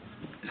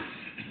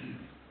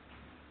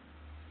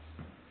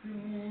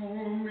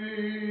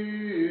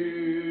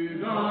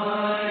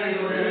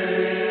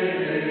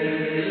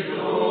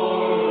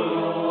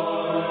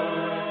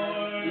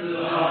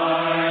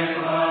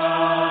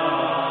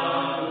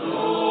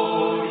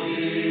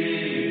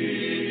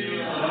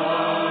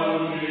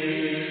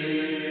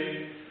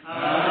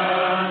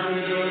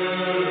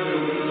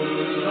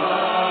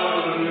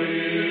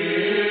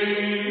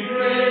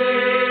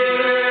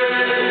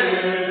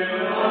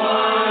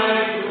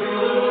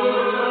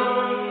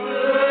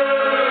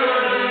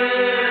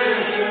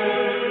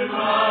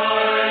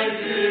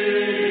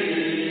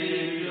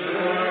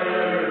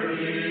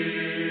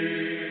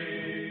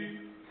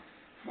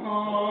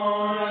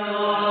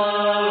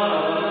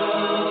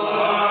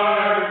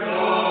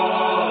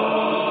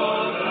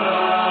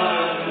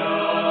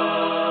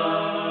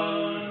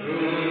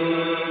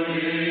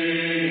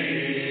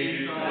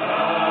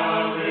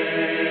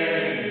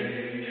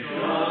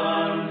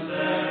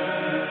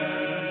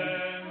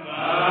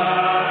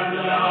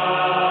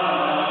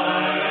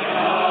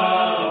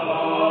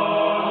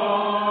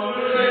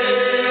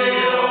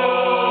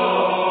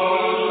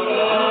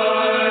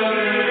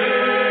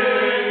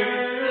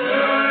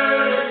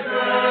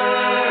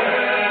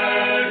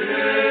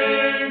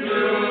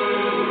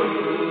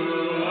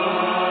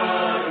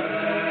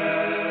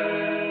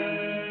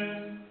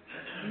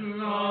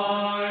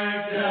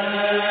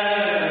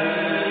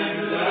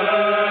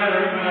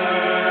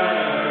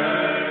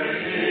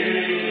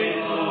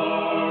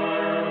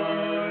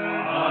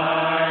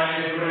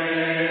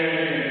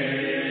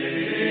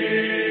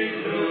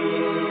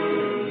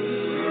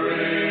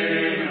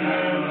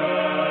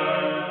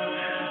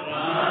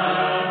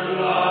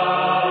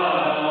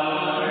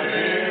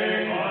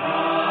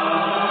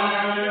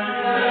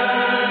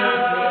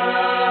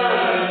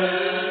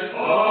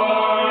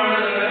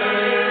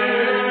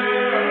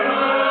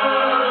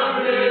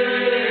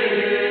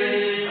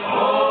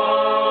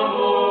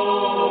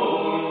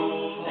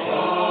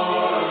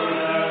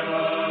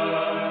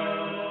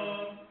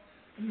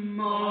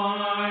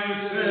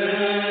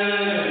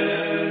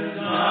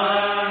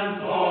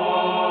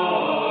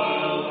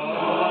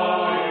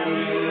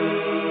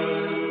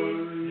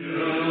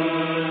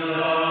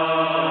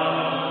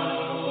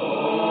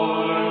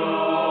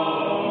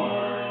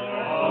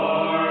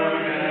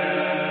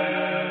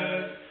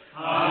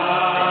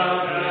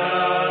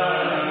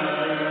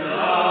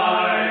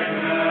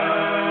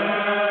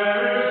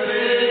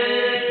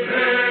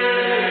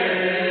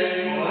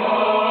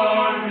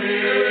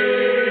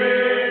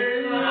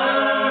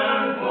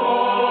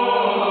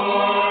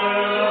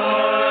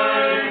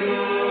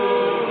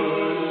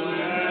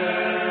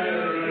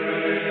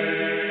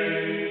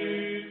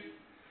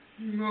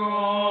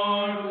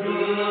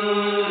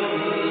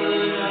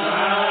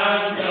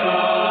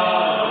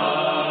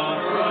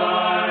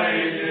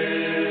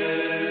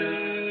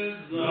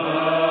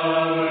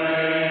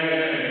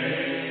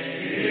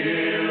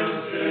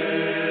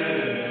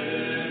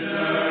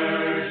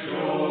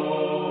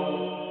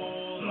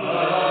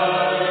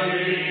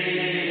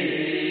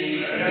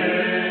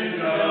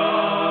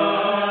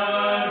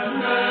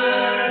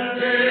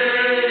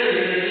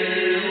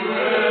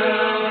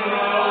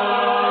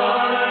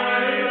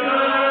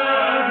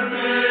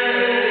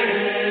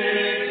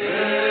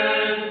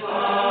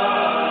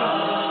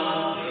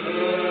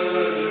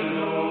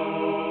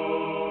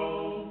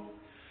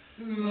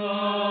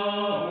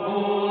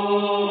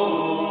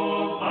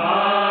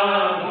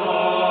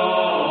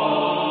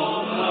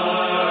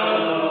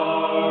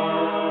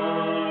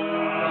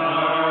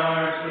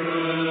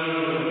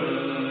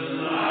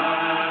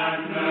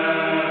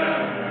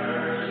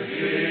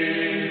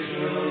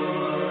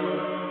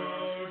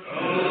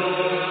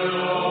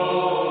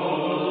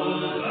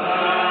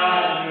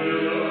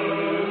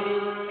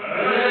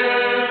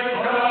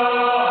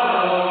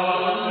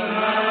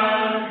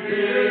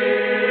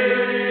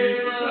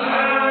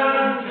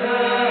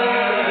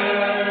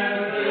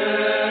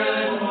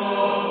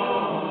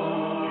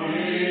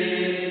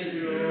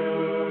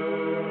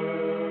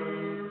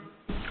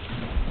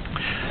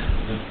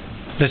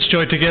Let's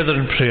join together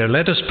in prayer.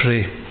 Let us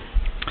pray.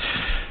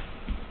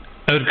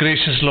 Our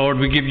gracious Lord,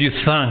 we give you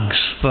thanks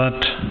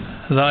that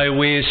thy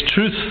way is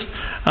truth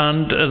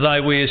and thy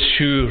way is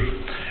sure.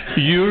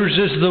 Yours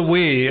is the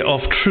way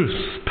of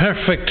truth,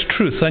 perfect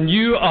truth, and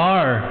you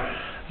are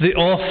the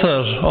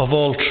author of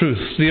all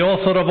truth, the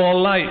author of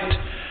all light.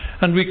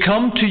 And we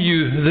come to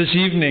you this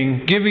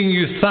evening giving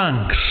you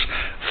thanks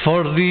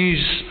for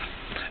these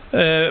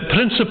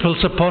principles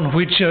upon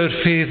which our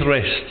faith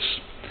rests.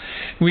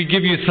 We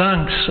give you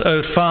thanks,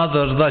 our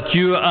Father, that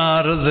you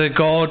are the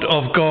God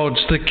of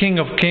gods, the King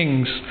of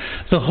kings,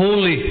 the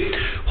holy,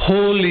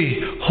 holy,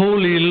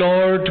 holy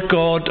Lord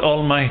God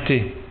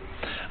Almighty,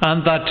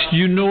 and that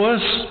you know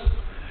us,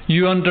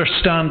 you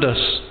understand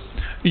us,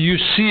 you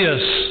see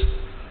us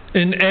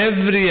in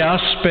every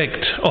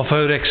aspect of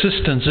our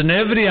existence, in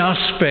every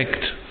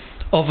aspect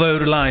of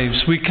our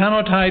lives. We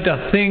cannot hide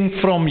a thing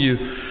from you,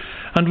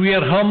 and we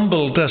are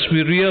humbled as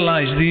we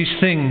realize these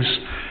things.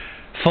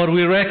 For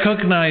we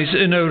recognize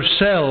in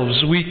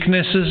ourselves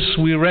weaknesses,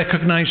 we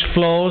recognize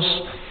flaws,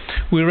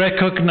 we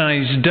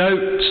recognize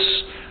doubts,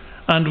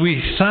 and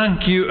we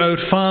thank you, our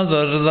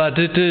Father, that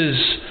it is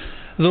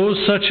those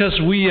such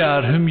as we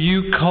are whom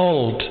you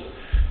called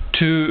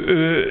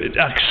to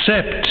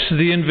accept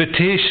the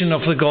invitation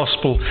of the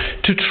gospel,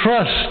 to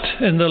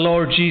trust in the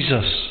Lord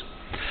Jesus.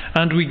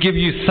 And we give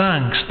you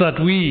thanks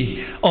that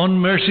we, on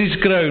mercy's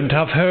ground,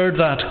 have heard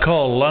that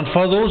call. And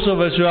for those of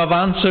us who have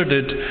answered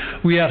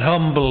it, we are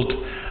humbled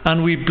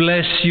and we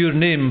bless your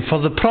name for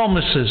the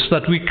promises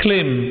that we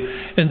claim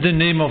in the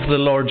name of the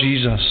Lord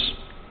Jesus.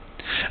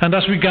 And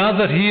as we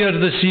gather here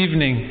this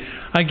evening,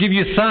 I give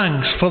you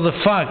thanks for the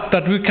fact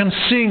that we can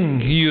sing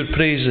your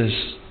praises,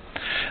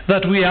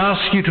 that we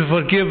ask you to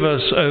forgive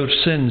us our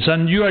sins,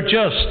 and you are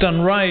just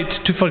and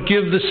right to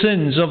forgive the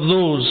sins of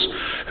those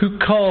who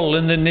call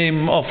in the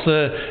name of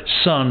the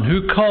Son,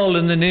 who call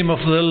in the name of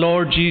the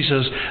Lord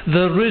Jesus,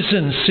 the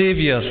risen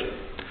Saviour,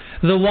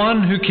 the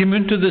one who came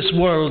into this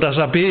world as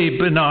a babe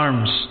in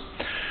arms,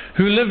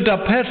 who lived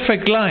a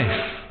perfect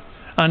life,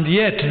 and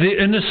yet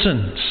the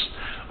innocence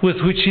with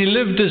which he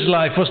lived his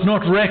life was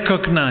not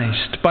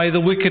recognized by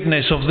the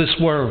wickedness of this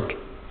world.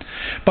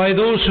 By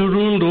those who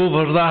ruled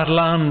over that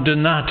land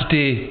in that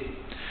day,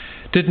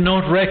 did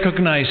not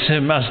recognize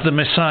him as the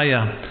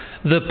Messiah,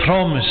 the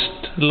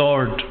promised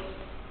Lord.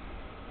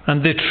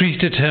 And they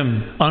treated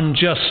him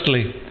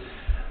unjustly.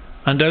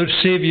 And our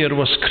Saviour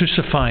was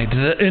crucified,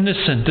 the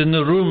innocent, in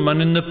the room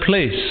and in the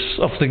place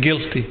of the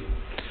guilty.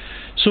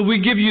 So we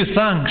give you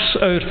thanks,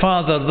 our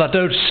Father, that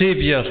our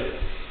Saviour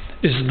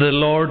is the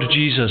Lord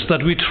Jesus,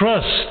 that we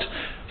trust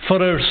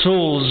for our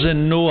souls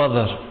in no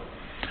other.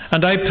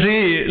 And I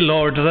pray,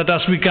 Lord, that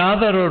as we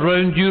gather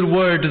around your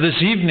word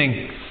this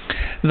evening,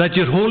 that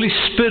your Holy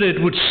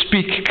Spirit would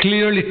speak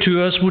clearly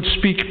to us, would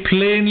speak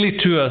plainly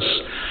to us,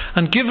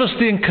 and give us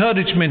the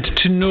encouragement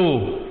to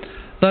know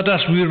that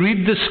as we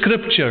read the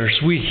Scriptures,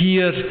 we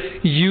hear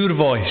your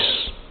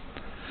voice.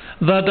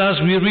 That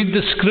as we read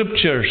the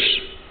Scriptures,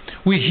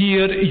 we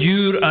hear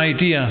your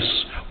ideas,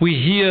 we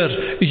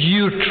hear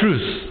your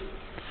truth.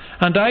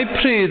 And I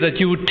pray that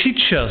you would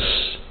teach us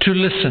to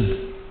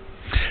listen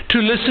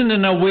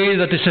in a way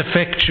that is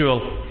effectual,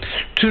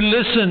 to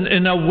listen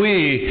in a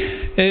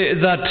way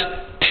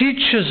that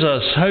teaches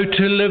us how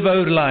to live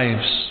our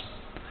lives.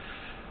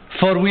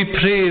 For we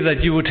pray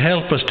that you would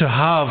help us to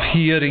have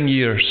hearing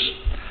ears,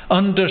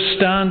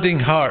 understanding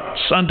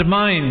hearts and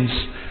minds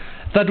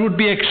that would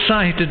be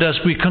excited as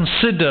we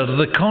consider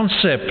the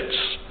concepts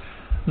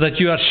that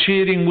you are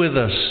sharing with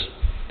us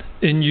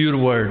in your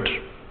word.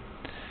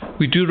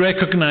 We do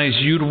recognize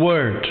your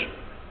word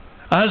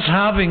as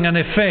having an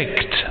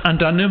effect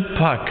and an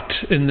impact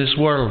in this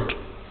world.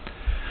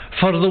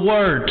 For the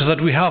word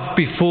that we have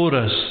before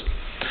us,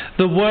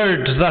 the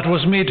word that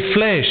was made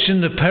flesh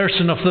in the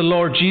person of the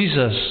Lord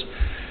Jesus,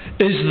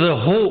 is the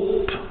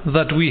hope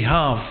that we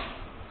have.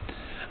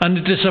 And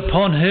it is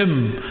upon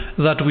him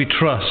that we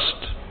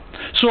trust.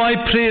 So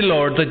I pray,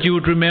 Lord, that you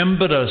would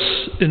remember us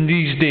in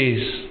these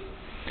days.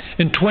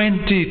 In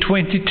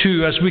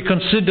 2022, as we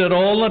consider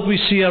all that we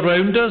see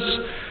around us,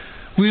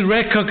 we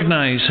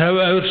recognize how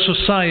our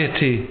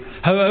society,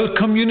 how our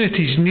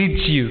communities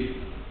needs you,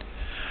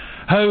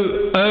 how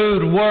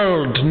our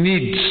world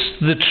needs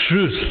the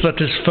truth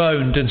that is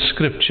found in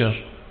Scripture.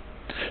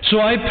 So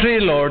I pray,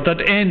 Lord,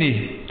 that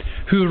any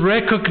who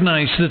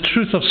recognize the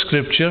truth of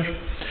Scripture,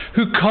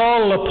 who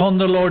call upon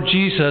the Lord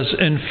Jesus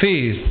in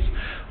faith,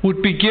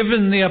 would be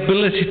given the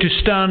ability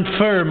to stand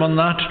firm on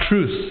that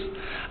truth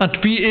and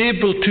be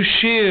able to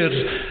share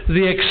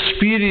the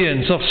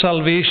experience of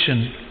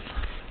salvation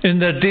in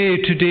their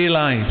day-to-day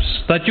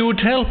lives. That you would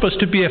help us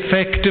to be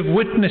effective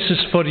witnesses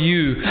for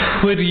you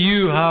where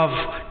you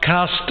have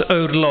cast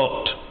our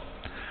lot.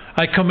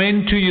 I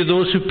commend to you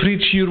those who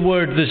preach your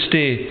word this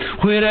day,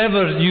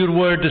 wherever your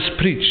word is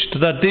preached,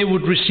 that they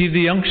would receive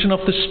the unction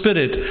of the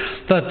Spirit,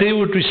 that they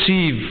would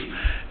receive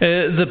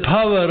the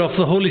power of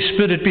the Holy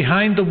Spirit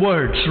behind the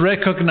words,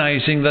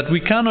 recognizing that we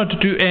cannot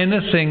do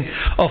anything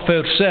of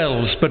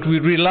ourselves, but we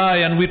rely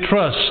and we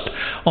trust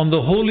on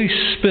the Holy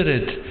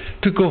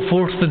Spirit to go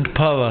forth in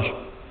power.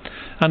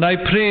 And I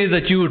pray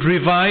that you would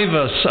revive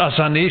us as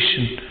a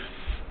nation,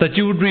 that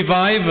you would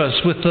revive us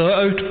with the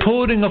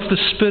outpouring of the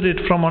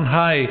Spirit from on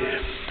high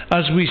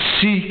as we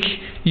seek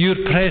your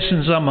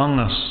presence among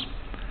us.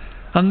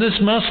 And this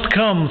must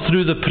come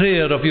through the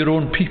prayer of your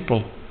own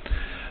people.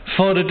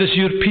 For it is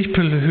your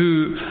people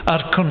who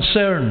are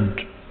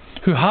concerned,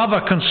 who have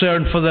a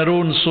concern for their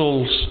own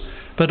souls,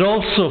 but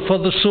also for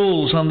the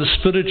souls and the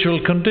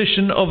spiritual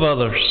condition of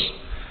others.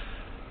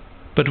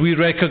 But we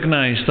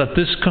recognize that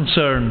this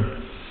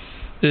concern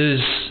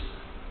is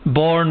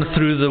born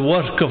through the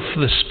work of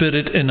the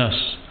Spirit in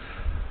us.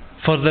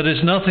 For there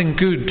is nothing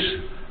good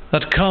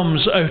that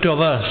comes out of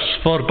us,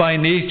 for by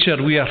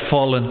nature we are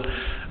fallen,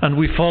 and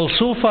we fall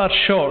so far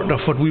short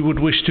of what we would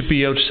wish to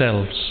be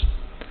ourselves.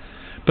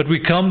 But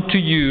we come to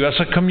you as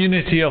a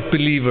community of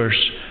believers,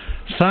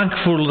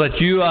 thankful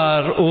that you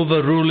are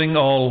overruling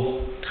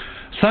all,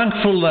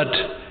 thankful that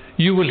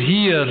you will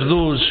hear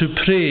those who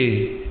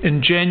pray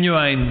in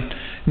genuine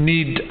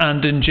need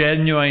and in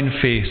genuine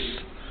faith.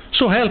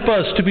 So help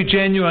us to be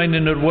genuine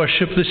in our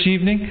worship this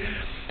evening.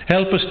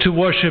 Help us to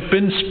worship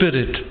in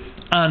spirit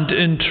and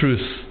in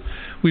truth.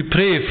 We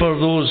pray for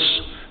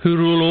those who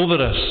rule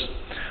over us.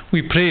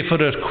 We pray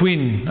for our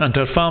Queen and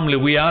her family.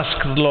 We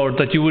ask, Lord,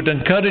 that you would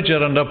encourage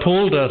her and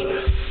uphold her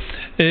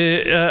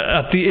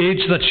at the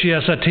age that she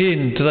has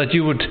attained, that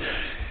you would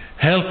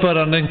help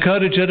her and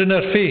encourage her in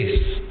her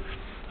faith.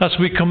 As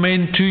we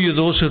commend to you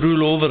those who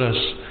rule over us,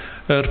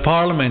 our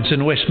parliaments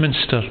in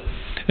Westminster,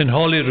 in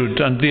Holyrood,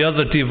 and the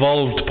other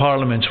devolved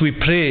parliaments, we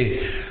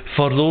pray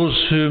for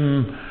those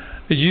whom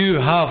you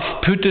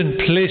have put in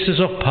places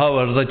of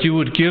power, that you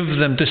would give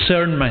them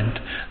discernment,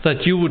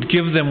 that you would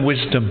give them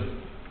wisdom.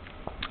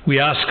 We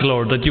ask,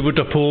 Lord, that you would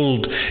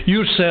uphold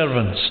your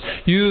servants,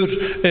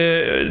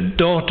 your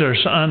daughters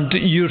and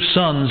your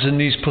sons in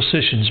these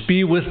positions.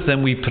 Be with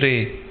them, we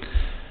pray.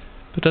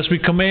 But as we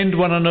commend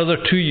one another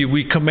to you,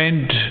 we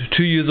commend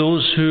to you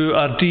those who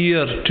are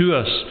dear to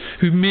us,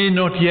 who may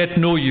not yet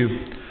know you.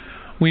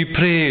 We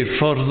pray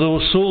for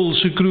those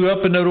souls who grew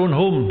up in our own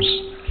homes,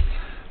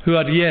 who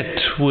are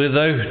yet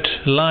without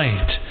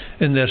light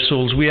in their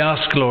souls. We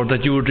ask, Lord,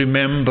 that you would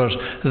remember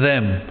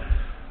them.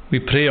 We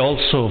pray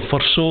also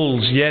for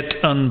souls yet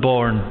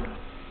unborn,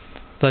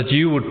 that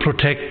you would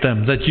protect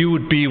them, that you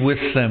would be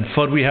with them.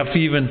 For we have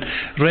even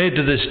read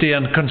this day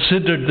and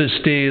considered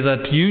this day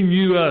that you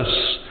knew us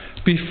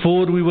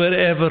before we were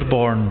ever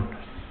born.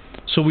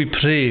 So we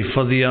pray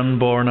for the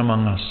unborn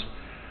among us.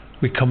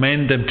 We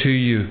commend them to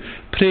you,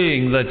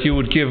 praying that you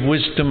would give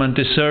wisdom and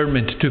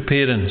discernment to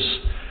parents,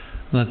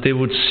 that they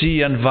would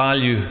see and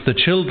value the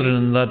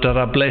children that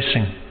are a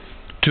blessing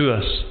to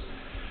us.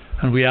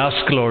 And we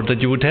ask, Lord, that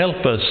you would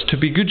help us to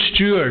be good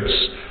stewards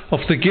of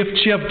the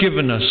gifts you have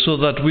given us, so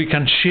that we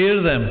can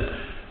share them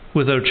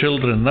with our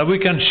children, that we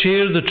can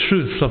share the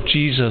truth of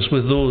Jesus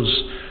with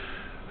those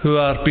who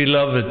are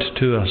beloved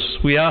to us.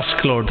 We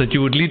ask, Lord, that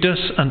you would lead us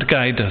and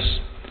guide us.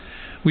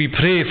 We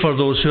pray for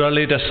those who are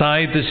laid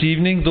aside this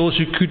evening, those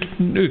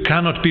who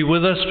cannot be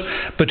with us,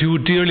 but who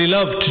would dearly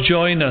love to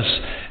join us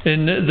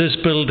in this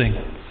building.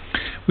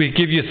 We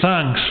give you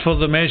thanks for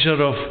the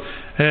measure of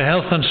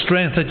health and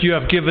strength that you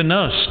have given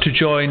us to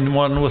join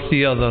one with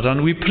the other.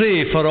 And we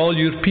pray for all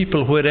your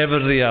people wherever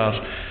they are,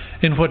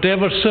 in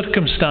whatever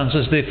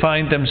circumstances they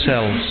find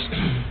themselves.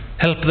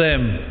 Help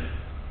them,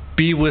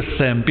 be with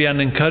them, be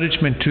an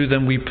encouragement to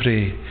them, we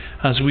pray,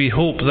 as we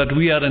hope that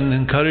we are an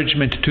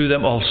encouragement to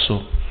them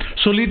also.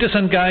 So lead us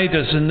and guide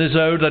us in this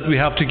hour that we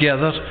have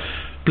together.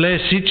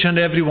 Bless each and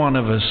every one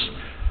of us.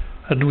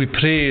 And we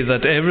pray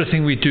that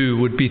everything we do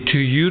would be to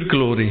your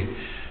glory,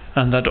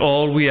 and that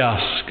all we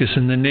ask is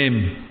in the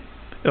name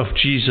of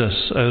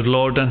Jesus, our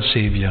Lord and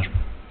Saviour.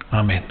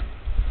 Amen.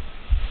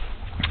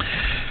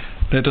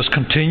 Let us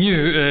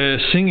continue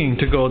singing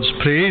to God's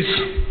praise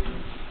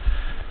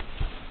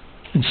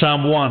in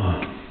Psalm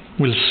 1.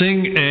 We'll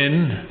sing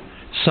in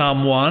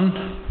Psalm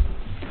 1.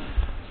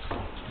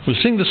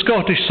 We'll sing the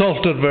Scottish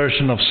Psalter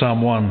version of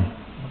Psalm 1.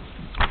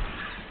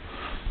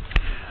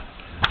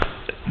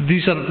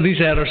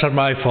 These errors are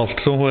my fault,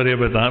 don't worry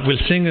about that. We'll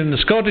sing in the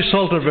Scottish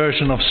Psalter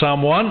version of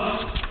Psalm 1.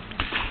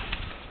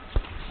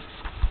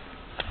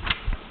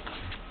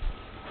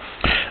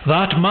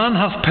 That man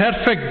hath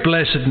perfect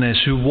blessedness,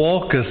 who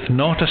walketh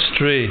not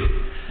astray,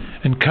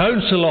 in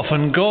counsel of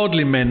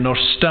ungodly men, nor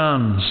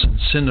stands in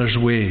sinners'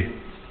 way,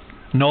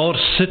 nor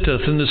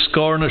sitteth in the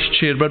scorner's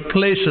chair, but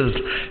placeth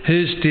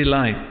his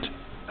delight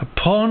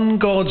upon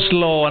God's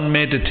law, and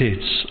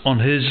meditates on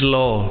his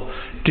law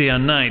day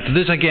and night.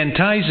 This again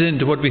ties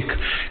into what we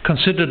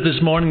considered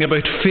this morning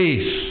about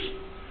faith.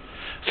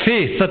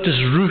 Faith that is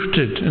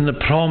rooted in the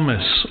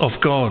promise of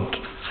God.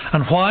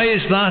 And why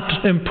is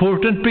that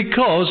important?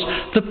 Because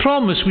the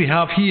promise we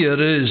have here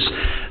is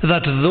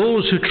that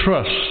those who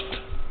trust,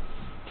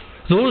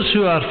 those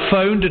who are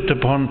founded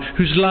upon,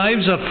 whose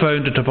lives are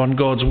founded upon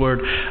God's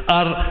word,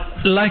 are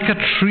like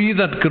a tree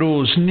that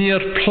grows near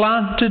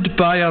planted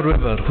by a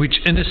river, which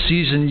in a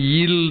season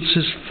yields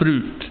his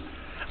fruit,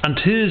 and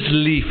his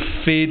leaf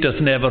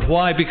fadeth never.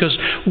 Why? Because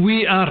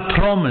we are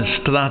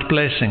promised that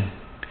blessing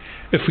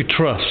if we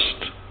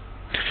trust.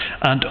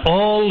 And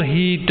all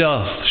he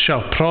doth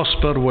shall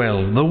prosper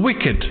well. The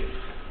wicked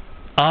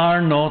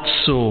are not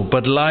so,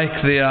 but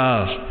like they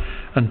are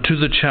unto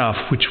the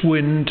chaff which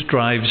wind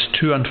drives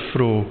to and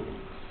fro.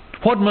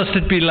 What must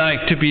it be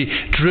like to be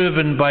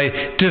driven by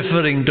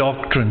differing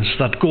doctrines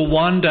that go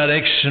one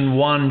direction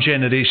one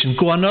generation,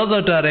 go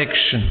another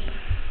direction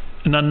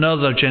in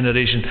another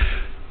generation?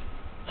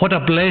 What a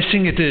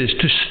blessing it is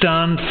to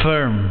stand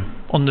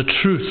firm on the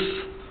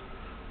truth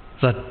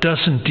that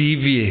doesn't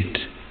deviate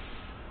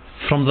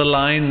from the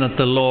line that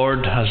the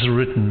Lord has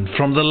written,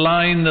 from the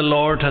line the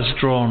Lord has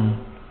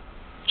drawn.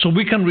 So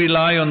we can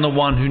rely on the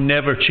one who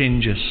never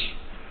changes.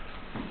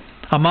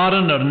 A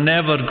mariner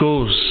never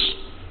goes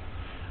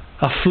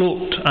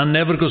afloat and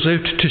never goes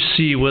out to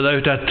sea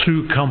without a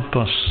true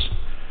compass,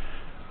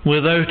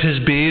 without his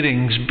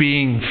bearings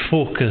being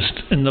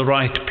focused in the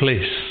right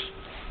place.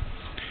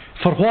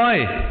 For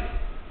why?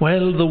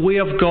 Well, the way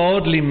of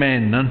godly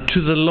men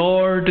unto the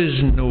Lord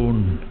is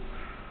known,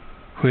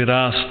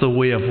 whereas the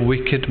way of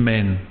wicked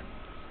men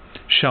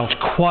shall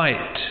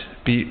quite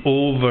be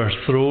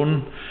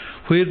overthrown.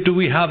 Where do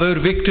we have our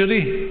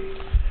victory?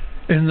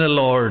 In the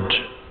Lord,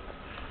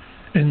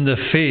 in the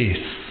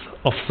faith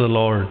of the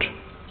Lord.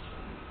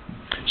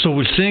 So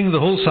we'll sing the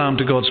whole psalm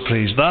to God's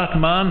praise. That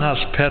man has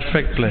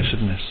perfect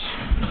blessedness.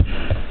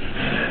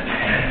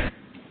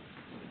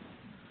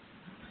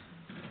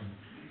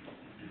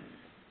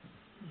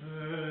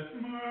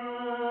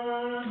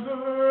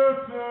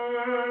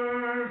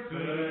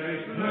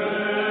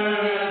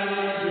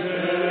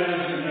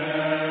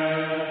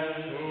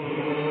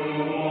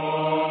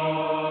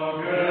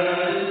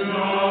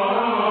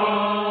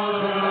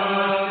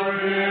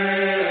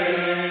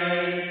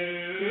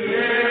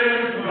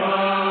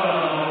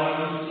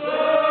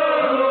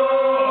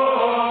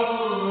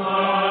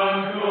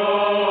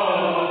 Oh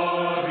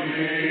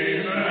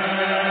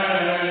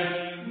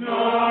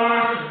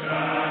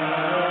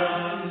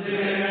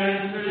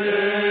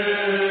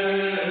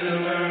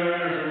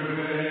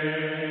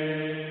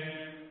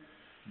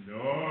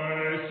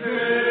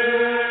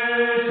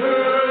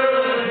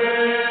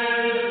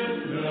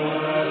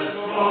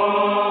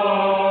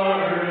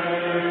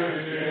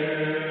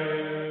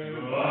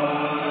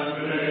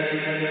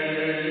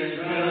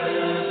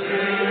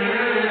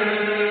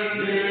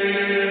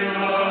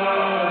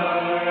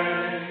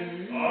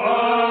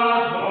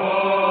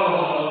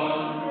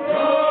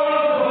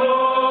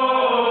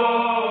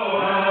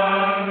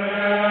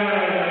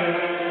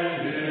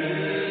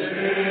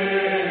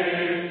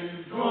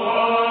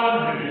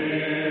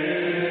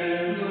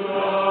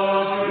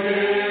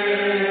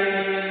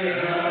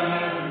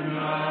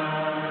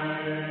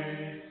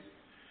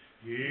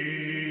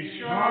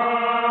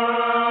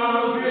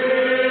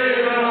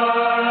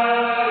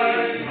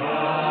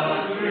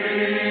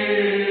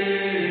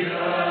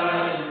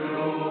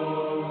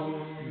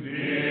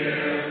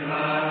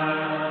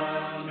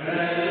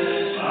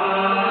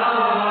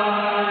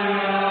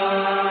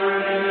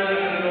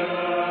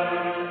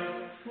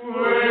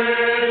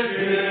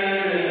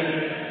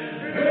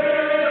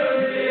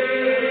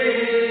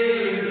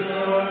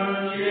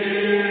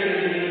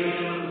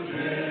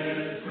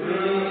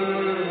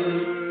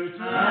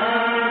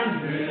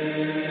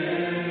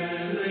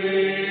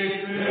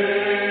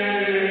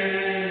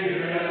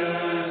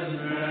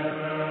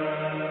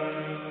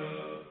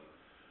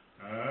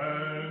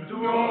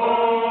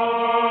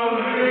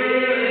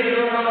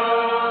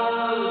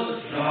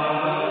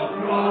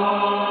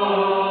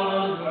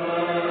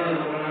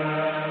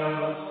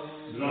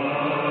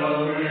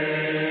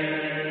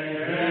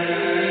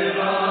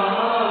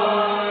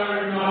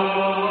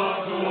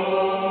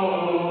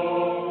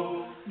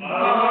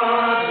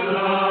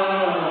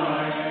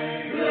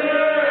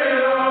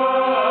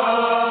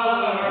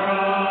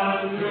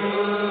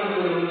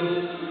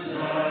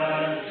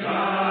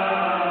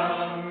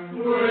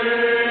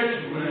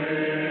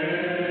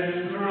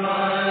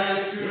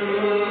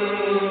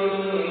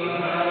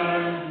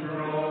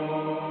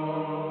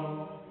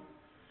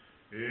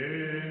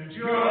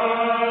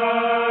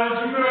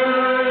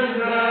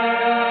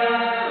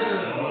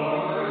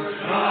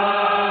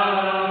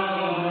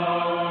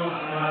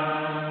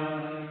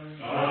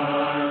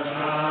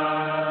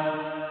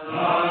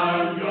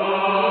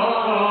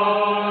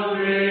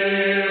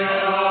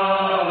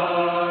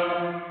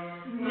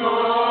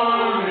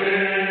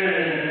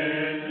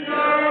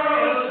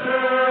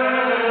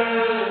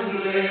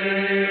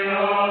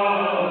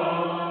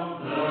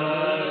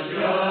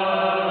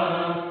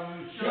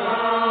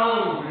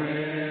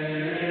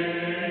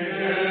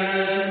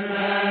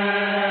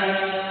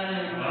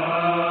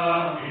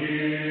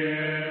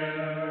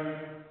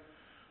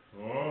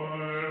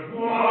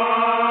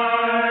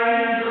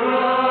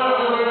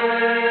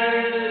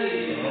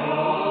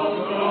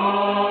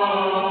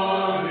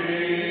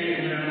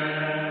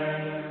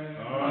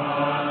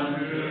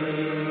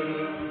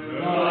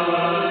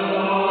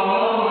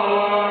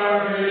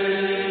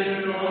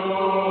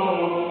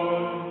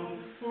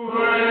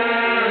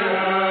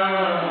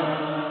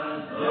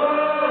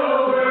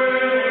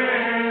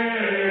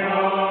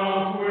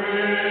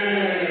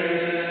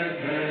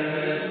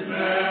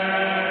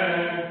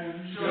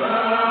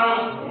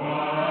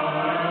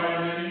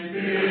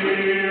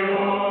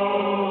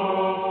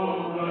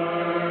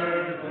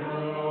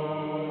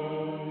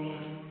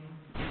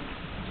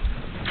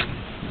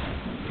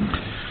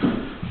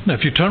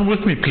If you turn with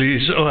me,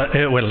 please,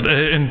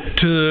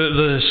 into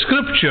the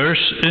scriptures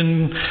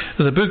in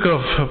the book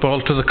of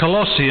Paul to the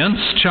Colossians,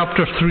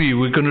 chapter 3.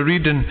 We're going to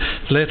read in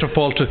the letter of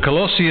Paul to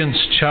Colossians,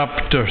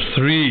 chapter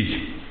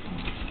 3.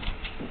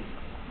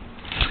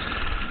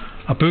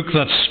 A book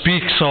that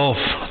speaks of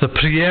the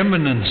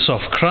preeminence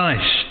of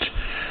Christ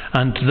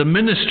and the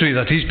ministry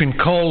that he's been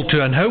called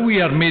to and how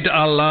we are made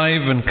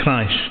alive in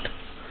Christ.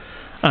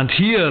 And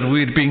here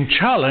we're being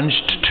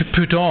challenged to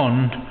put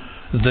on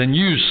the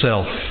new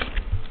self.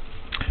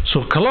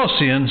 So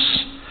Colossians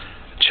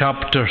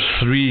chapter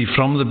 3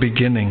 from the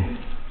beginning.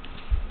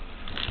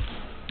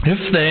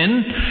 If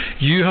then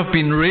you have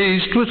been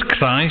raised with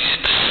Christ,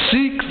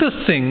 seek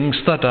the things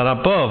that are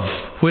above,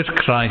 where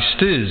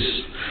Christ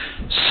is,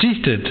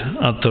 seated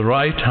at the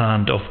right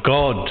hand of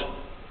God.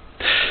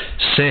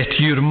 Set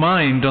your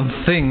mind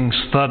on things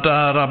that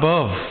are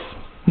above,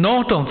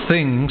 not on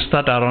things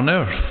that are on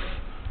earth.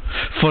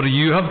 For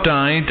you have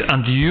died,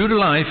 and your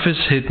life is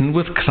hidden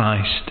with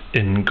Christ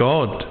in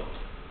God.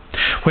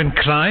 When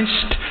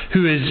Christ,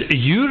 who is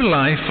your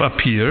life,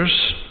 appears,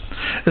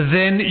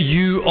 then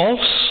you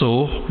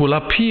also will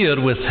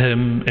appear with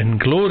him in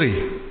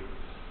glory.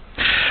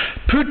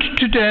 Put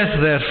to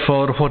death,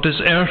 therefore, what is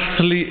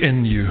earthly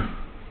in you: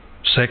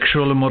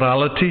 sexual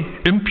immorality,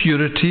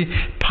 impurity,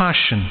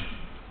 passion,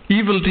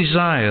 evil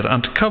desire,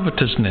 and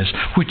covetousness,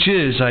 which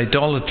is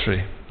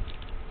idolatry.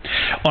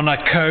 On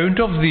account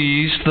of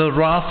these, the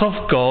wrath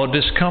of God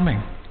is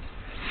coming.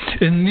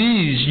 In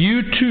these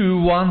you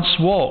too once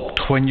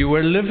walked when you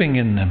were living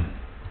in them.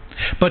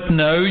 But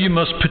now you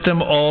must put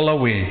them all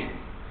away: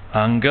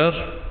 anger,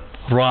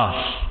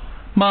 wrath,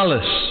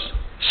 malice,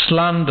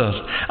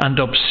 slander, and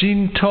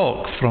obscene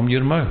talk from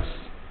your mouth.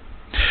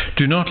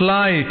 Do not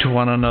lie to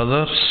one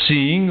another,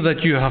 seeing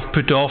that you have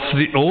put off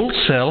the old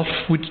self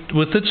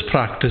with its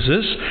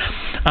practices,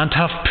 and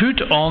have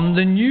put on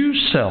the new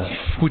self,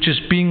 which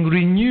is being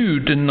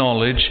renewed in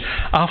knowledge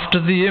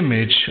after the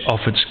image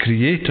of its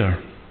Creator.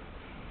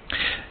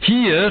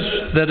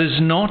 Here there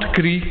is not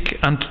Greek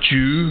and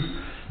Jew,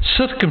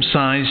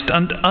 circumcised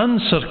and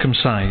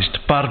uncircumcised,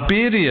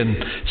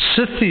 barbarian,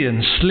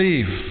 Scythian,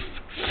 slave,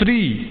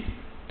 free.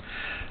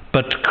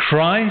 But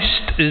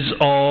Christ is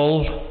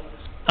all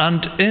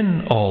and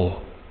in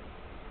all.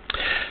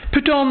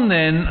 Put on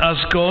then, as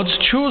God's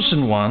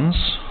chosen ones,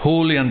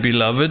 holy and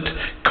beloved,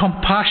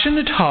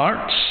 compassionate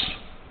hearts,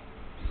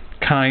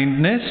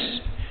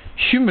 kindness,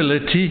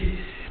 humility,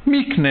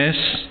 meekness,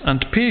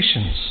 and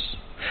patience,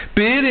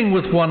 bearing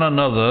with one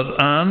another,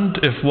 and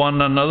if one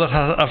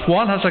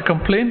has a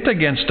complaint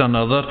against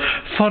another,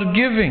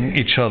 forgiving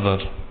each other,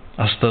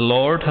 as the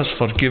Lord has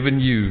forgiven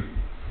you.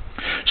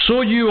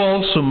 So you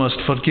also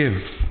must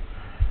forgive.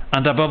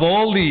 And above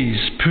all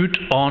these, put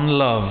on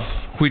love,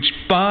 which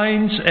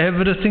binds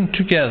everything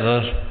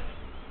together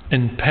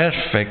in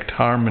perfect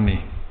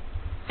harmony.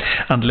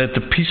 And let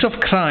the peace of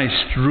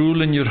Christ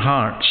rule in your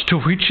hearts, to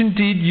which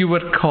indeed you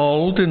were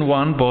called in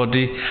one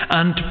body,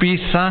 and be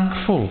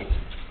thankful.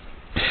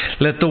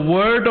 Let the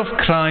word of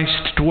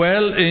Christ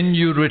dwell in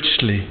you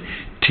richly,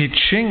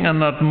 teaching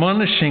and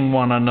admonishing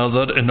one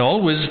another in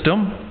all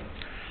wisdom,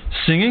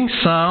 singing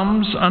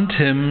psalms and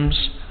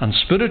hymns and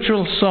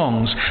spiritual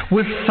songs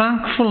with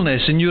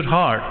thankfulness in your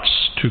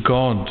hearts to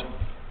God.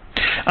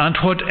 And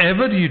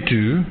whatever you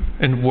do,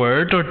 in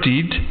word or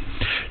deed,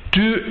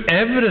 do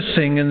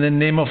everything in the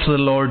name of the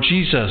Lord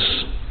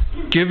Jesus,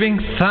 giving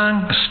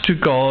thanks to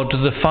God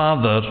the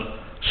Father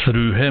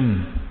through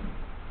him.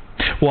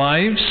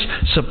 Wives,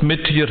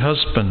 submit to your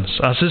husbands,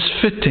 as is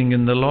fitting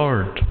in the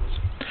Lord.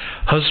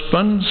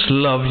 Husbands,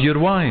 love your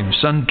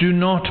wives, and do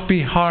not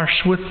be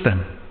harsh with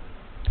them.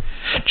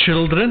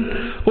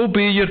 Children,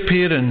 obey your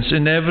parents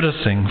in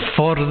everything,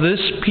 for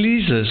this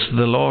pleases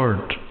the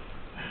Lord.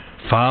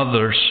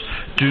 Fathers,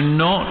 do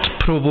not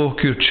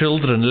provoke your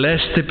children,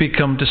 lest they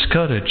become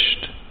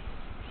discouraged.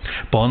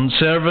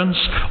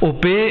 Bondservants,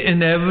 obey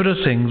in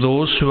everything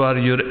those who are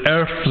your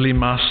earthly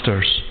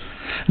masters,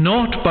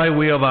 not by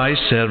way of eye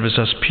service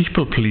as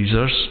people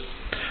pleasers,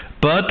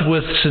 but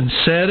with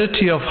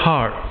sincerity of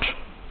heart,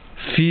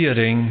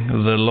 fearing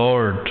the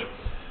Lord.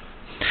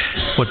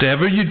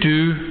 Whatever you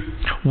do,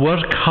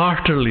 work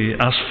heartily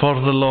as for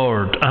the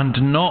Lord,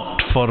 and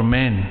not for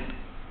men,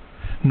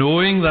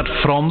 knowing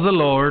that from the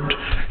Lord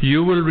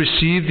you will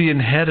receive the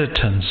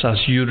inheritance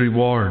as your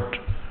reward.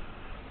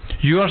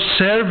 You are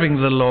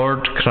serving the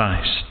Lord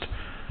Christ,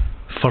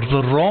 for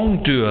the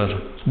wrongdoer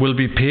will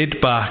be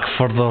paid back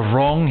for the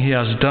wrong he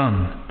has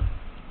done,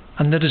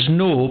 and there is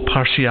no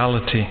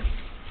partiality.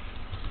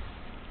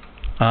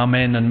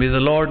 Amen. And may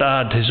the Lord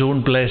add his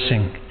own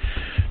blessing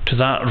to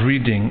that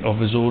reading of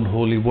his own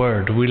holy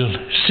word. We'll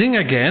sing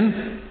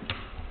again,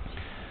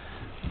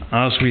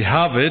 as we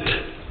have it,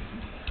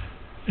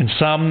 in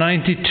Psalm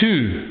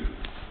 92.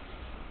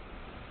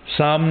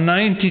 Psalm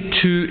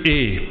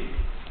 92a.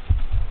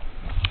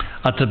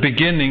 At the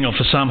beginning of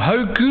the psalm,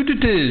 how good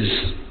it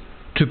is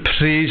to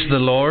praise the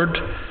Lord,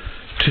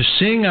 to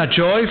sing a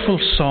joyful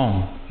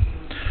song,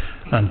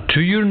 and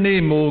to your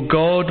name, O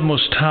God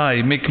Most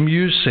High, make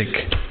music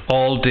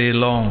all day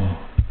long.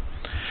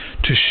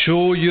 to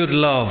show your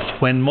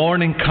love when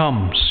morning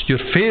comes, your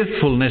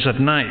faithfulness at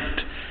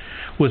night,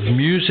 with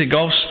music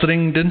of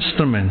stringed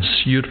instruments,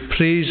 your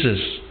praises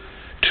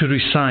to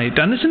recite.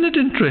 And isn't it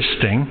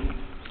interesting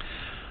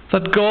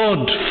that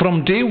God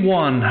from day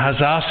one has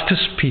asked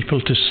his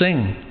people to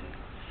sing,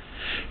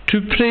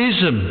 to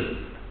praise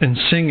him in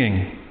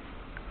singing?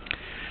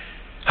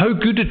 How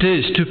good it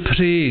is to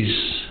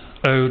praise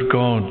our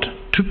God,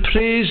 to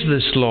praise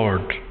this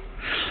Lord.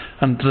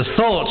 And the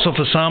thoughts of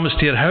the psalmist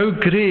here: how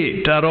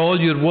great are all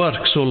your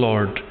works, O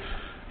Lord,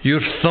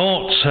 your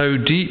thoughts how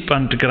deep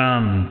and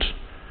grand.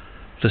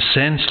 The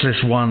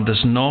senseless one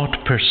does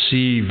not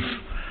perceive,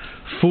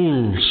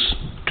 fools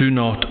do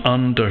not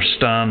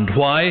understand.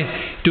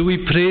 Why do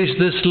we praise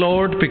this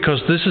Lord?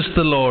 Because this is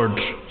the Lord.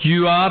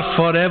 You are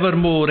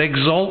forevermore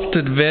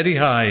exalted very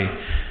high.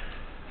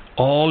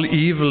 All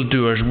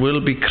evildoers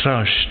will be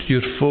crushed.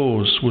 Your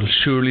foes will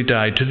surely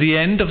die. To the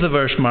end of the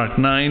verse, mark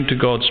 9, to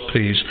God's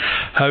praise.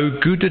 How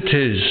good it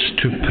is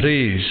to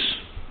praise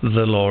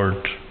the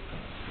Lord.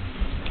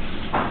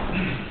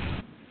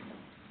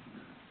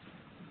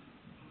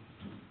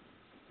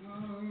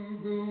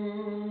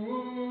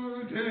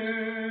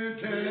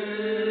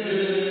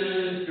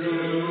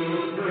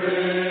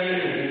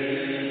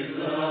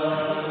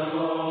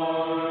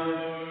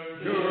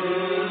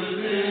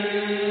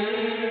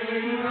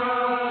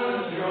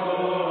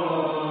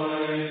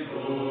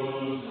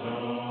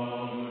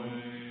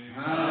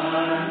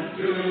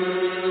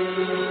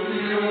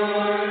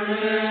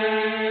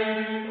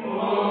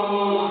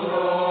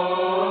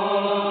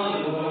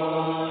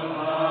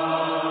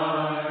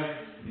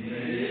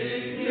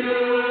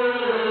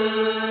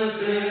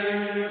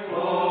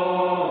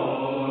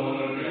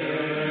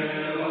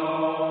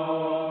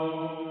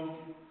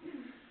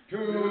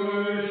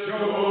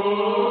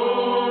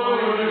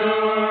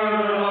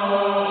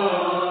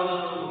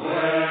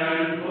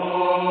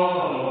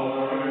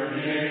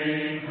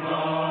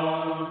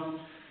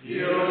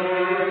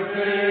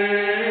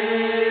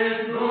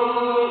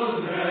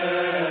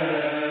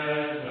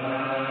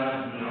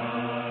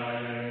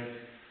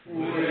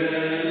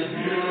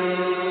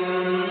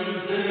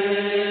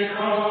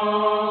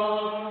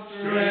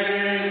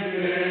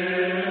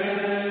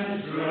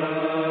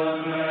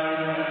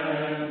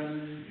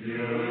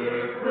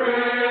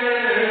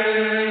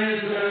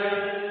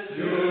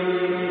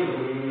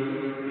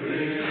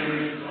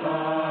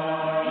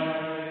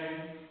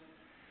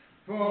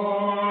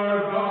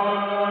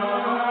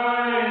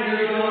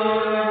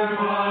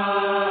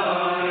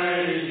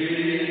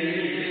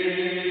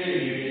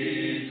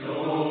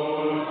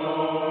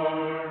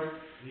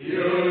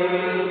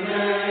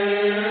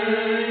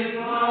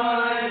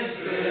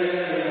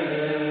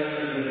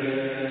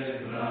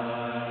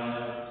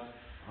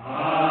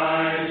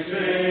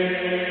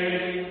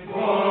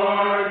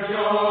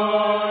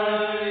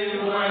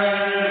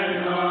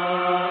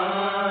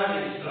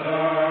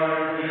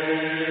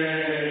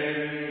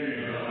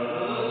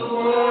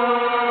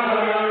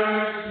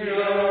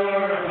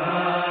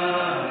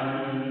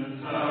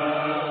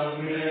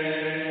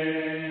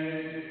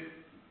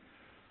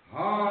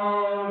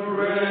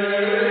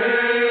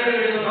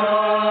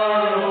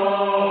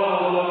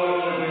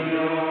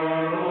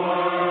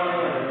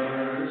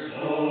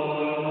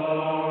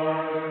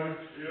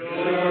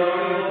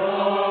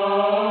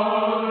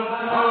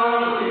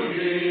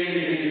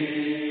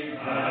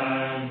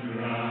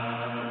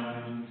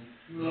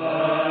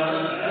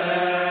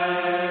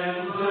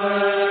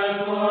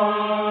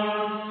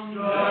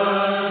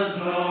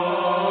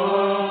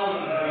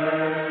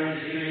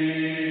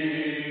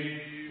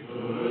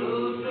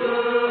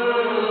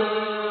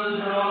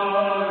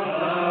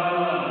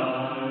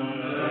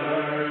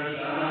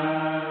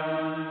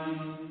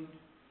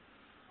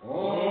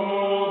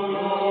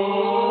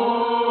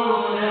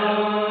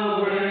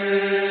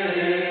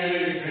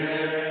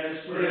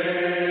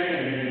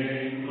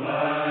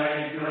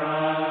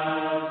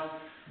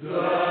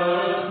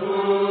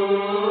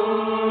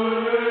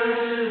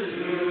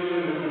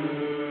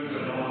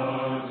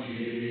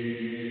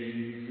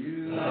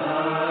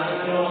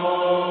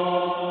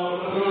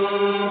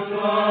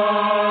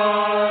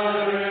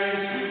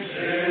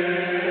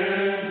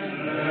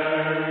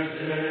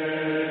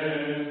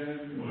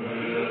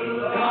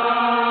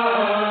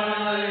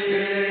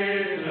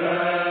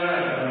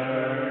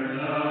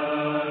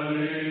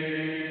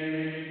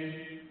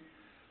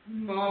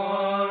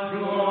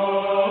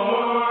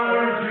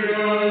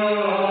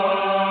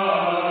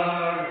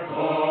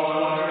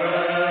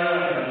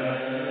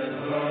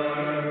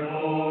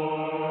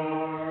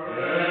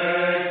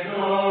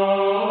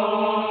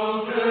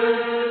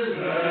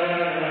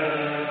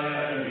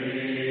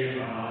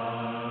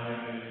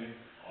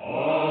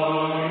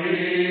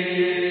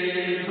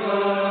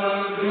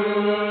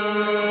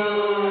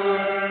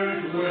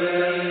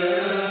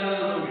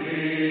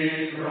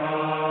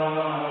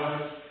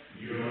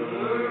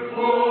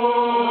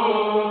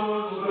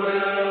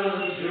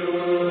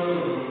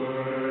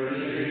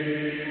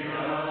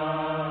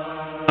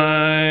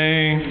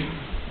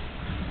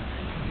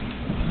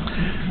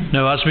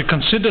 Now, as we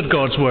consider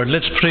God's Word,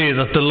 let's pray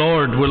that the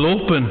Lord will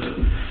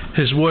open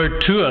His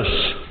word to us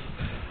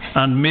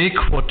and make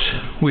what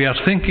we are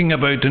thinking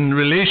about in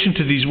relation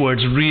to these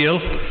words real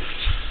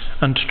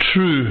and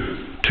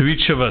true to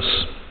each of us.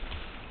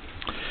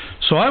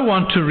 So I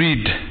want to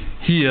read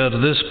here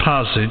this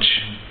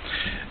passage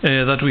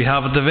that we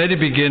have at the very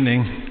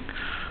beginning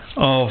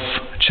of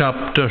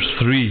chapter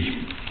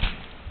 3,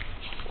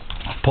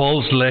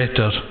 Paul's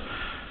letter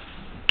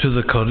to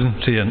the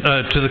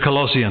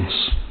Colossians.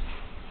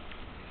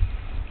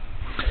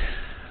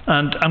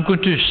 And I'm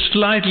going to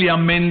slightly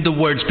amend the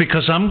words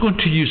because I'm going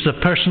to use the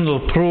personal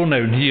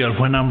pronoun here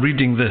when I'm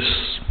reading this.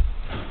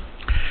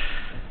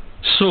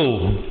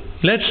 So,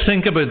 let's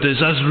think about this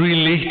as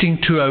relating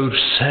to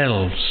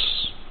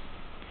ourselves,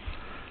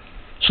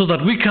 so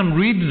that we can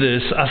read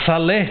this as a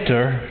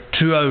letter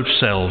to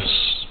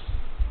ourselves.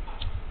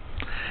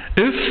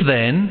 If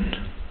then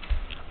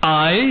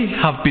I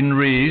have been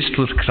raised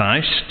with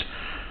Christ,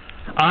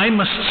 I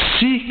must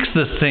seek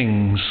the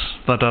things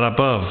that are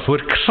above,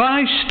 where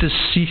Christ is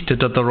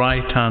seated at the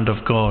right hand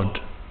of God.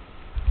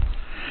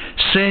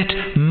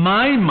 Set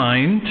my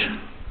mind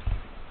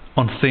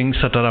on things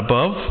that are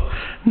above,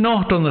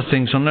 not on the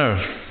things on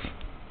earth.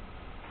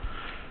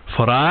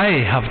 For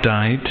I have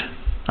died,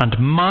 and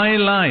my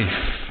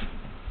life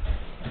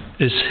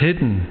is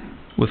hidden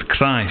with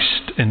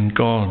Christ in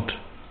God.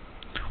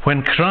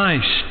 When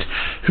Christ,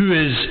 who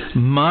is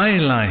my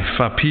life,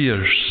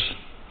 appears,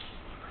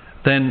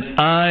 then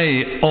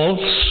I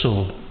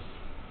also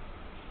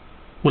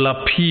will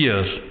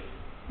appear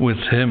with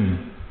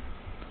him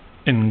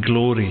in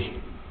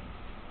glory.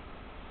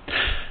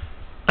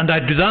 And I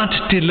do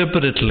that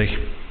deliberately,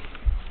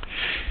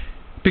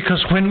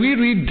 because when we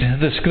read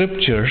the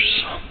scriptures,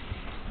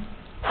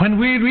 when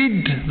we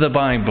read the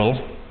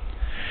Bible,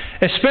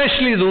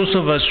 especially those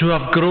of us who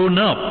have grown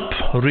up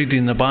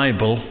reading the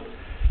Bible,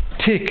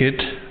 take it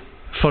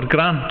for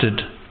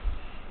granted.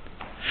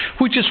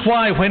 Which is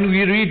why when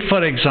we read,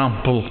 for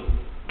example,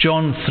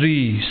 John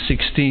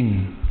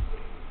 3:16,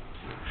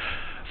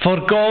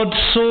 for God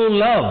so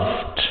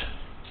loved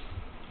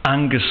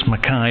Angus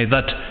Mackay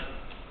that,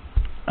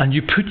 and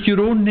you put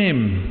your own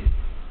name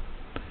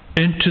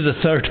into the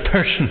third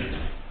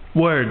person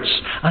words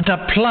and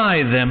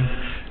apply them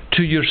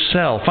to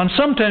yourself. And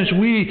sometimes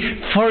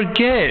we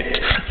forget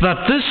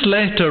that this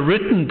letter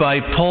written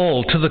by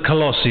Paul to the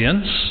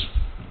Colossians,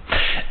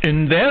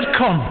 in their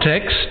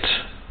context,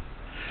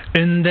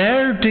 in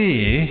their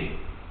day,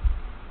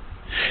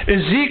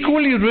 is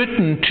equally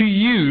written to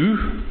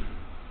you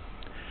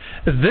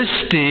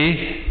this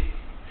day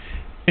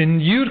in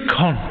your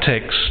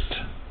context.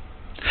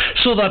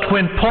 So that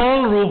when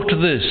Paul wrote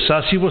this,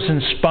 as he was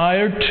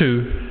inspired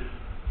to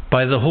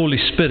by the Holy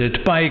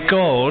Spirit, by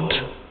God,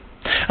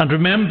 and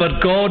remember,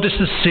 God is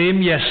the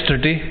same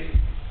yesterday,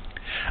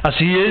 as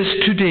he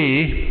is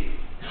today,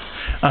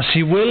 as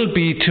he will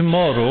be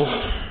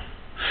tomorrow.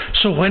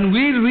 So when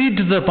we read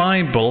the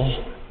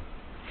Bible,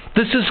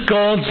 this is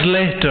God's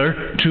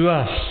letter to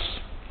us.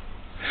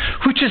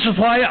 Which is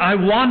why I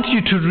want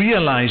you to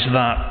realize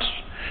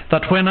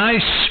that when I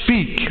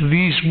speak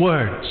these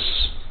words,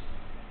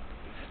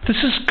 this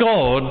is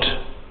God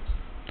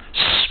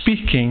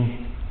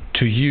speaking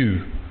to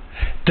you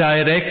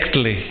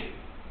directly,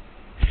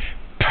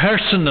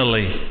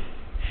 personally.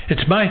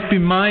 It might be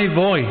my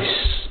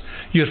voice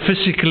you're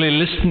physically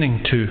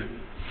listening to,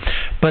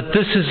 but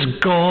this is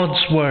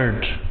God's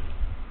word.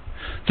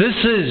 This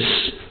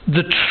is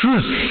the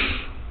truth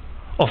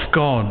of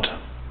God.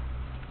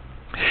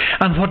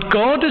 And what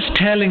God is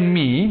telling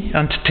me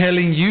and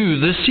telling you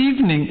this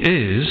evening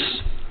is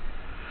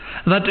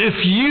that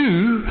if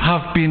you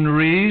have been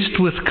raised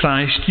with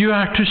Christ, you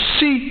are to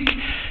seek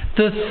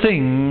the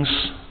things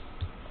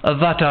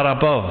that are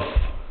above.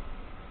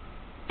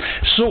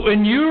 So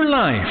in your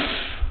life,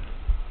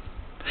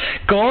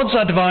 God's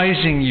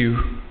advising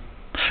you,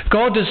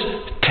 God is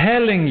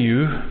telling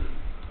you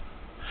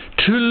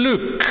to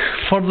look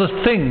for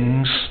the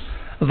things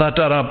that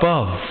are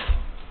above,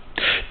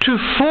 to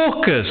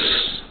focus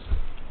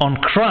on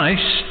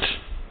Christ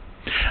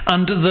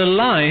and the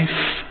life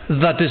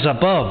that is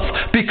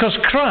above, because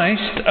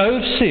Christ,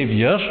 our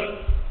Saviour,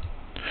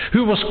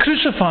 who was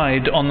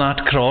crucified on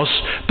that cross,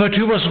 but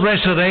who was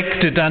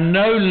resurrected and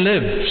now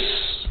lives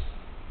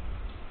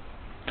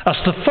as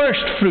the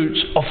first fruits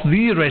of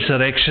the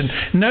resurrection,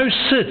 now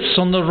sits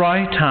on the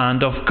right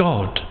hand of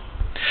God.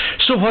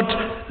 So what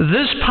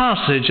this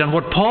passage and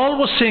what Paul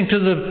was saying to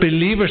the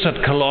believers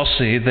at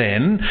Colossae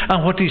then,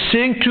 and what he's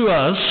saying to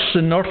us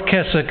in North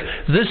Keswick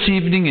this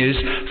evening is,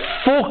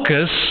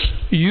 focus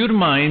your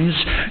minds,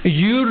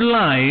 your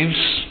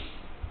lives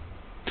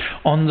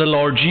on the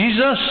Lord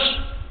Jesus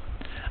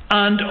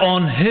and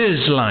on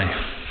his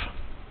life.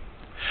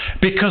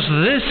 Because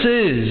this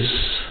is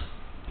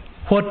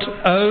what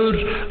our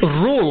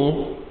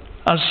role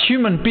as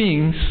human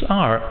beings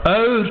are.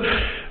 Our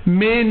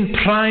main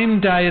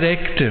prime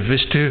directive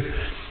is to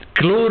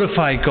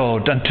glorify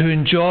God and to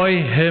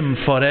enjoy him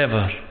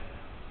forever.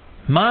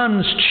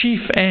 Man's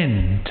chief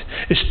end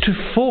is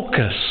to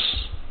focus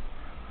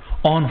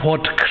on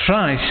what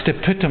Christ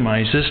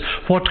epitomizes,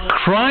 what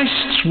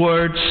Christ's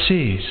word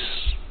says.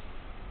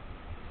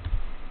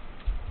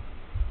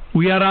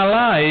 We are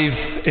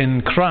alive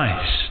in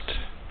Christ.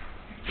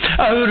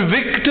 Our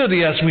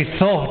victory, as we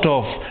thought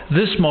of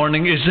this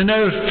morning, is in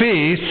our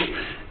faith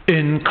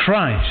in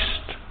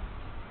Christ.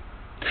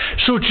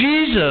 So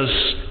Jesus,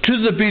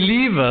 to the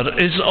believer,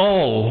 is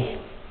all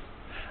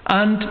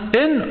and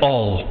in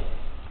all.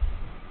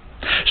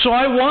 So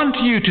I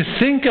want you to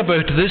think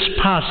about this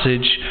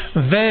passage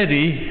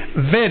very,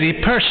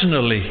 very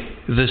personally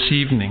this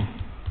evening.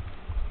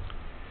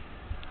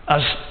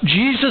 As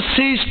Jesus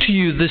says to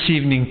you this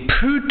evening,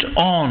 put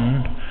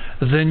on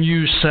the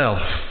new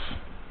self.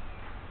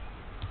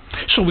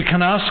 So we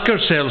can ask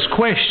ourselves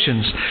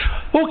questions.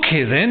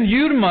 Okay then,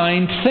 your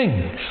mind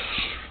thinks.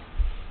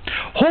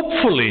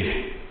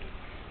 Hopefully,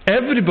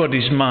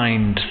 everybody's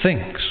mind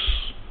thinks.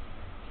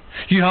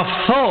 You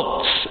have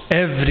thoughts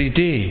every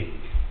day.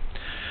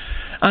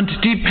 And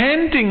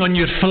depending on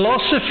your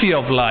philosophy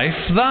of life,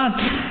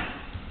 that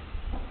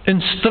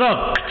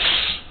instructs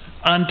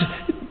and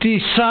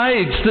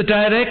decides the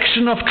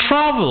direction of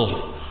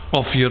travel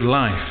of your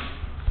life.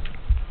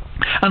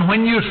 And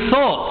when your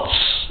thoughts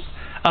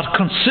are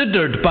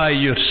considered by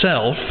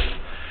yourself,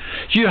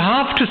 you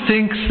have to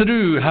think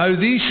through how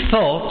these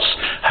thoughts,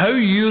 how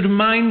your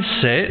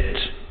mindset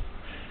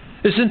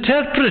is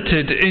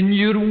interpreted in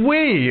your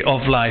way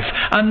of life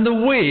and the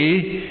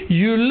way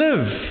you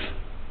live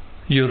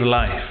your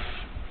life.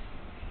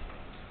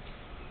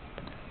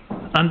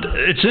 And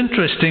it's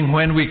interesting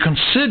when we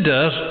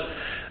consider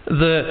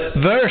the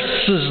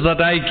verses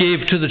that I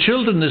gave to the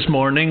children this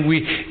morning.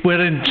 We were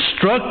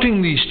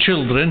instructing these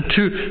children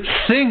to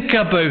think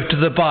about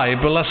the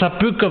Bible as a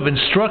book of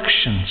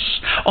instructions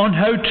on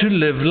how to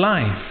live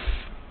life.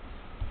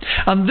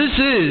 And this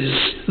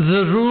is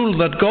the rule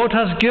that God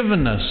has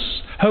given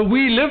us, how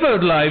we live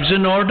our lives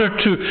in order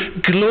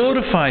to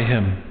glorify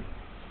Him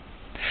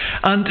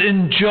and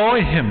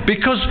enjoy Him,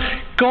 because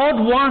God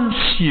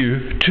wants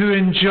you to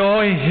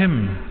enjoy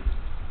Him.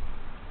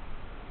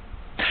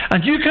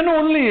 And you can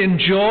only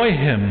enjoy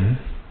Him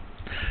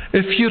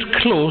if you're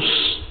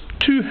close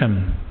to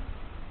Him.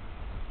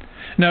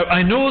 Now,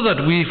 I know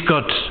that we've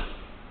got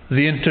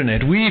the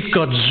internet, we've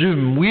got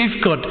Zoom,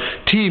 we've got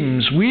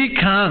Teams, we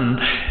can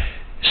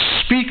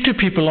speak to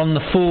people on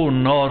the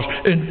phone or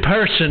in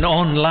person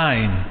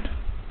online.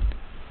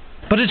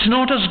 But it's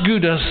not as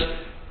good as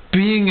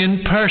being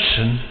in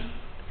person,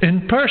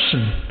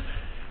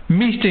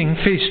 meeting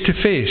face to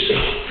face.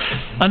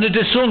 And it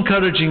is so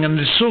encouraging and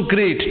it's so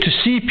great to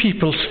see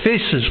people's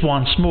faces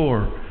once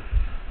more,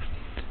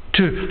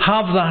 to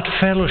have that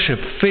fellowship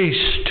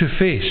face to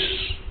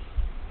face.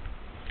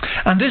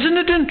 And isn't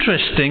it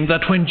interesting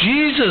that when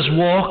Jesus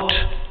walked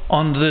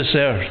on this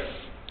earth,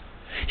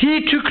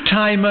 He took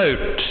time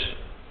out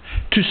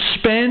to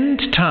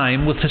spend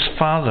time with His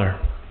Father.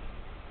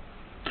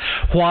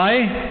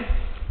 Why?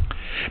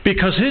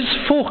 Because His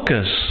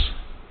focus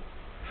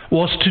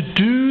was to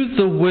do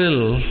the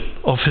will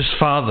of His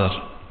Father.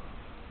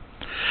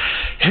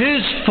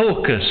 His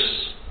focus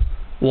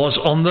was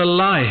on the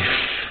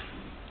life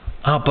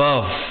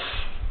above.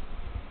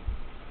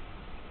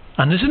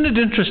 And isn't it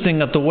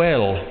interesting at the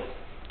well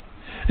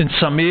in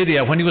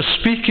Samaria, when He was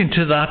speaking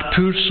to that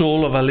poor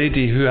soul of a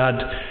lady who had,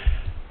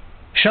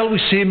 shall we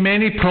say,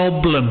 many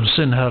problems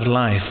in her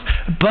life,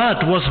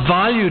 but was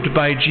valued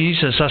by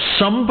Jesus as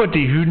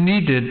somebody who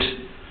needed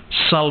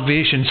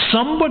salvation,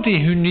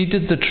 somebody who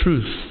needed the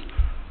truth.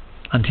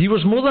 And He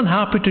was more than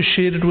happy to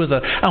share it with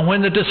her. And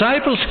when the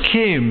disciples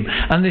came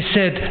and they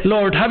said,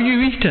 Lord, have you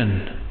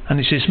eaten? And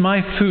He says,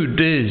 my food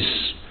is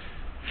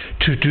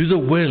to do the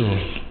will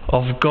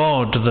of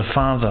God the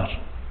Father.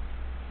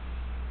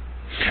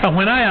 And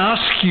when I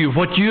ask you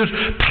what your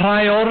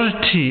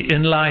priority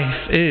in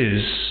life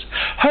is,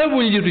 how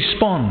will you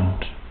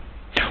respond?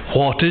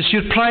 What is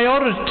your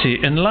priority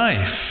in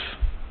life?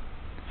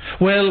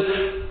 Well,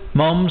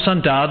 mums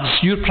and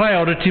dads, your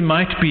priority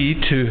might be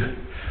to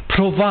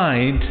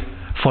provide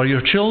for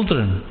your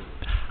children.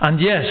 And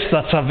yes,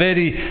 that's a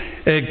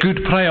very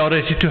good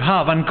priority to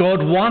have. And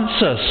God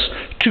wants us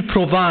to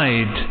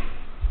provide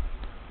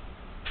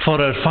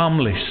for our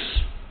families.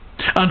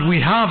 And we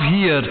have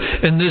here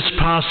in this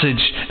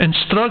passage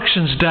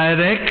instructions,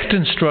 direct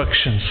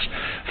instructions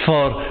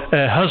for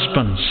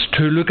husbands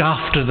to look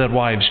after their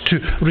wives, to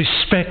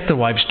respect their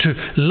wives, to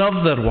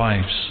love their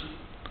wives,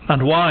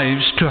 and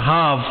wives to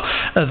have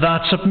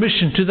that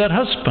submission to their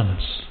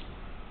husbands.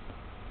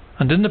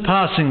 And in the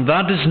passing,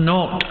 that is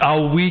not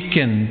a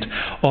weakened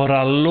or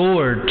a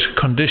lowered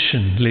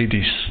condition,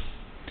 ladies,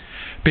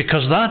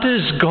 because that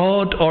is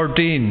God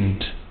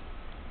ordained.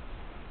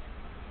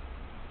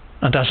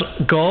 And as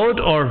God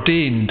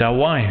ordained a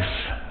wife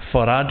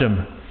for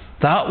Adam,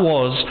 that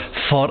was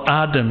for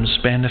Adam's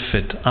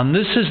benefit. And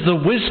this is the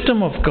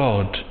wisdom of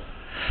God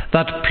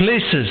that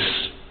places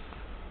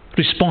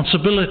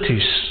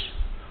responsibilities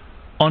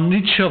on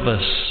each of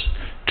us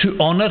to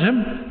honour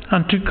Him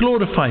and to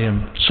glorify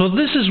Him. So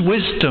this is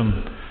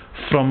wisdom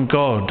from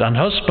God. And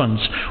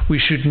husbands, we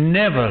should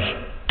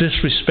never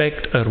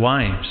disrespect our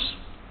wives.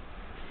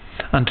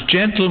 And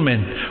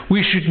gentlemen,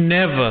 we should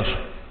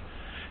never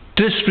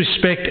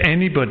disrespect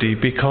anybody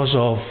because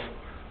of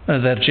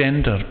their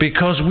gender,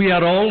 because we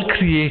are all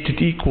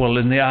created equal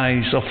in the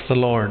eyes of the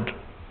Lord.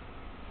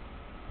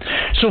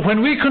 So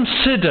when we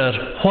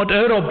consider what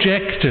our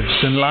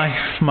objectives in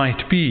life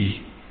might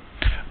be,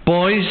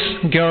 boys,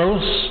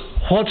 girls,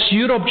 what's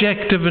your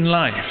objective in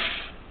life?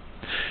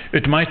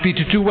 It might be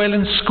to do well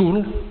in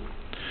school,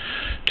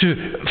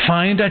 to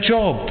find a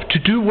job, to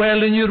do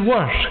well in your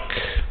work.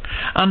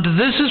 And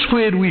this is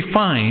where we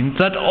find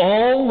that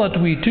all that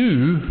we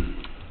do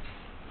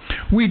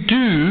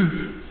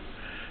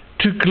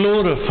to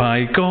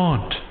glorify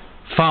God.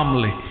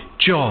 Family,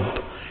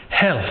 job,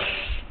 health,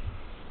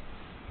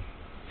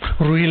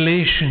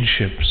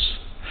 relationships.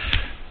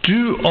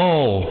 Do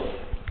all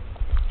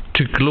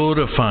to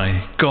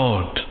glorify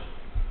God.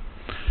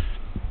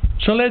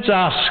 So let's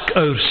ask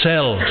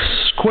ourselves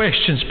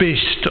questions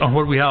based on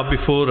what we have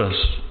before us.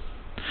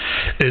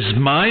 Is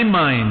my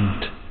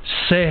mind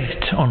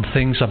set on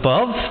things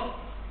above?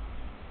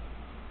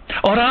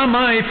 Or am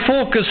I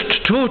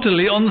focused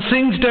totally on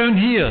things down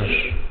here?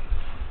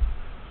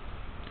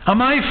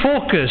 Am I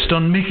focused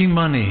on making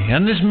money?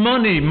 And is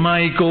money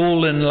my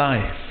goal in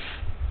life?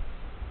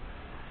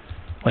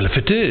 Well, if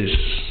it is,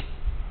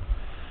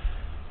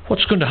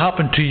 what's going to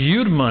happen to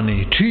your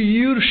money, to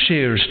your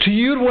shares, to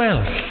your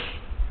wealth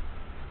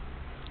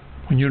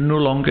when you're no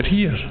longer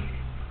here?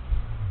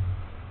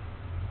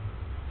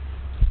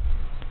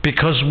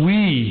 Because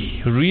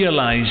we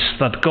realize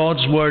that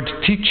God's Word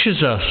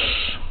teaches us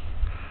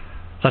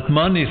that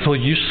money, though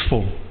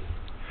useful,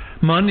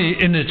 money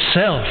in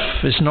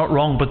itself is not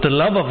wrong, but the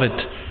love of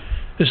it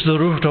is the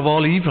root of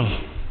all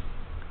evil.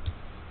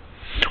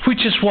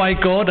 Which is why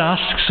God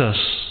asks us,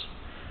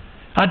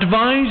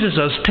 advises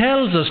us,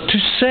 tells us to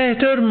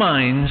set our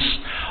minds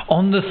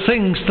on the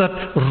things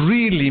that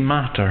really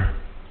matter.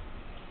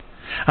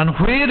 And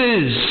where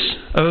is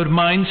our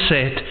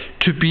mindset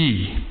to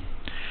be?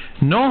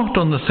 Not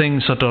on the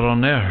things that are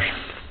on earth,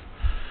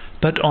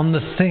 but on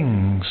the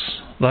things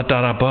that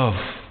are above.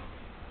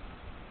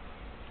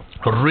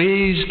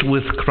 Raised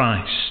with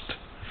Christ.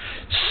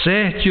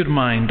 Set your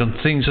mind on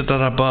things that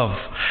are above.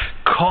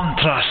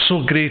 Contrast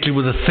so greatly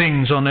with the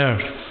things on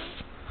earth.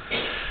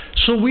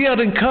 So we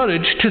are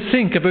encouraged to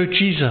think about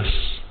Jesus.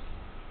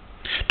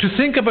 To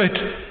think about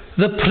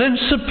the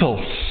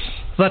principles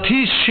that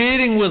He's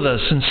sharing with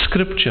us in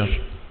Scripture.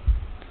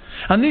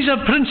 And these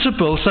are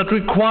principles that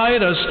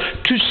require us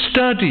to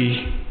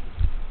study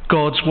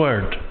God's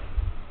Word.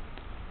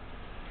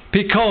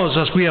 Because,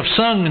 as we have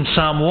sung in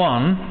Psalm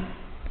 1,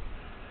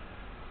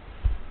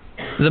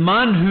 the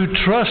man who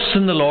trusts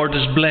in the Lord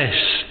is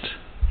blessed.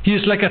 He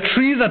is like a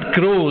tree that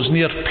grows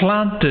near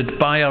planted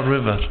by a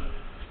river,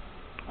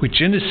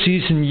 which in his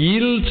season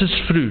yields his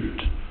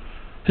fruit.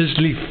 His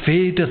leaf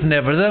fadeth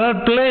never. There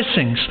are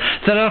blessings,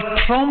 there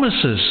are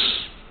promises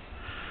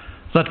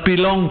that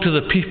belong to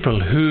the people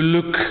who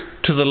look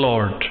to the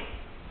Lord,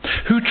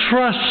 who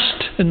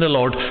trust in the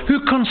Lord,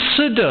 who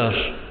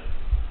consider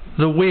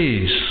the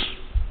ways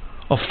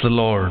of the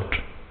Lord.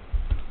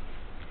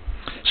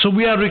 So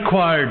we are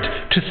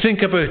required to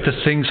think about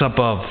the things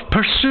above,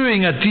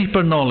 pursuing a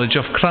deeper knowledge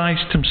of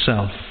Christ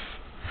Himself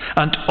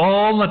and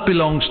all that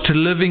belongs to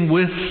living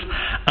with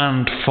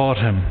and for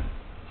Him.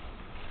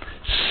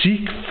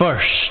 Seek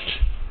first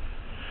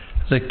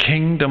the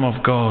kingdom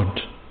of God,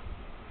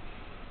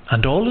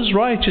 and all His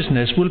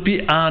righteousness will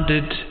be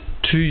added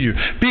to you.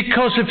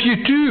 Because if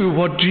you do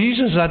what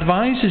Jesus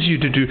advises you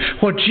to do,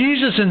 what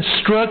Jesus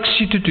instructs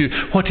you to do,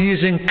 what He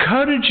is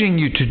encouraging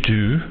you to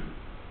do,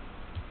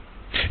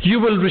 you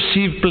will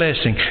receive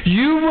blessing.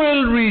 You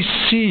will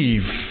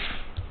receive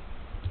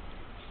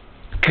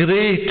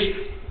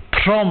great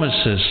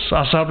promises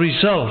as a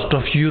result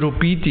of your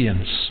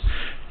obedience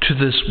to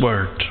this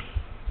Word.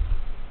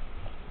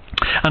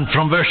 And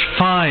from verse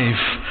 5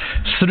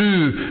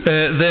 through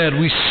there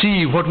we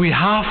see what we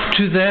have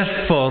to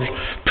therefore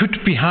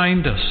put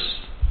behind us.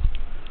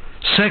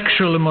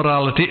 Sexual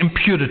immorality,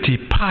 impurity,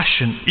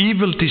 passion,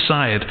 evil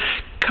desire,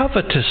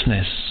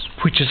 covetousness,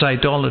 which is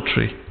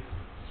idolatry.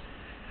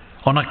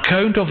 On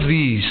account of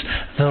these,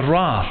 the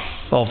wrath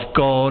of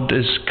God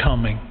is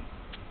coming.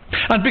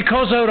 And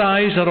because our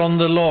eyes are on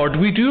the Lord,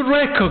 we do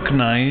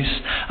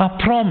recognize a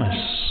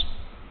promise.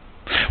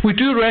 We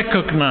do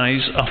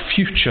recognize a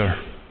future.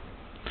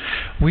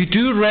 We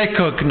do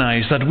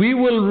recognize that we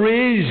will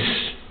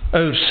raise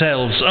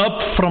ourselves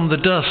up from the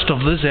dust of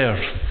this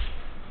earth,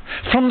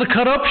 from the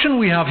corruption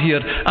we have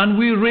here, and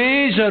we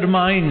raise our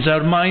minds,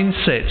 our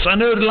mindsets,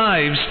 and our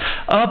lives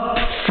up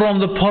from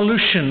the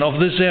pollution of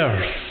this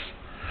earth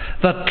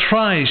that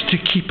tries to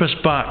keep us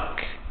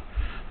back,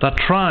 that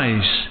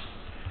tries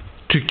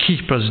to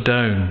keep us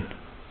down.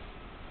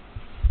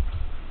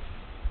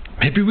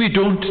 Maybe we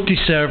don't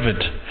deserve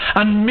it.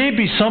 And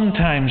maybe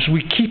sometimes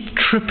we keep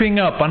tripping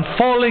up and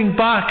falling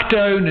back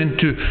down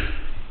into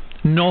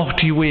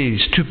naughty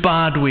ways, to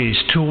bad ways,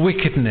 to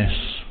wickedness.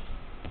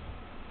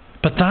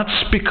 But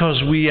that's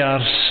because we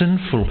are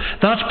sinful.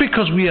 That's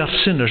because we are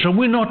sinners and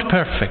we're not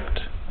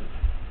perfect.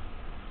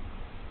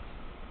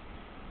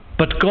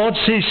 But God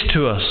says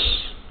to us,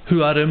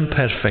 who are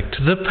imperfect.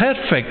 The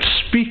perfect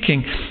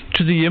speaking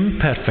to the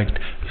imperfect.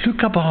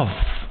 Look above.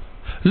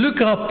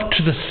 Look up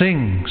to the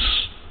things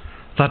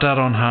that are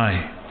on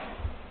high.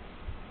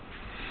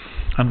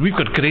 And we've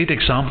got great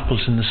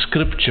examples in the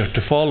Scripture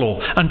to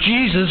follow, and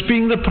Jesus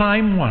being the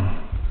prime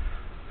one.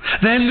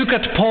 Then look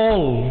at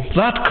Paul,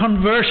 that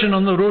conversion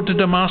on the road to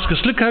Damascus.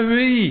 Look how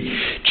he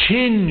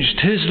changed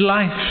his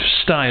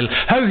lifestyle,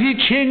 how he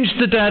changed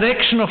the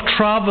direction of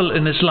travel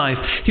in his life.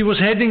 He was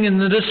heading in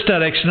this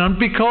direction, and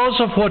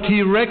because of what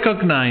he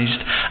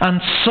recognized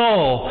and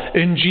saw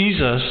in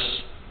Jesus,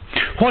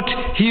 what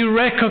he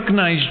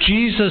recognized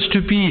Jesus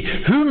to be,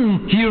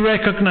 whom he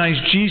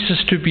recognized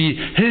Jesus to be,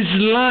 his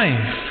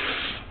life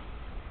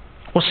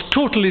was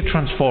totally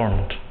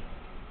transformed.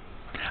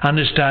 And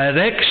his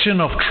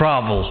direction of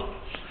travel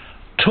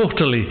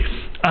totally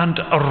and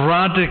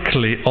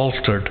radically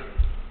altered.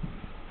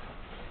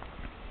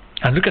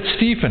 And look at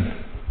Stephen.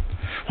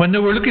 When they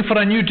were looking for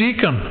a new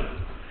deacon,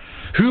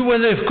 who were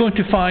they going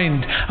to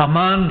find? A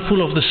man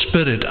full of the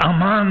Spirit, a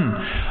man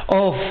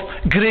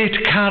of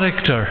great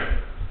character.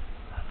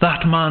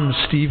 That man,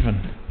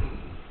 Stephen.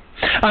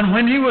 And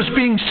when he was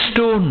being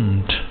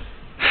stoned,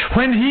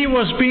 when he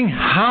was being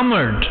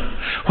hammered,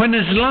 when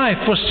his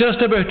life was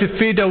just about to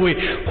fade away,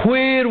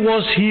 where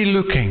was he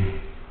looking?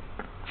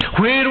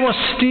 Where was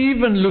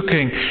Stephen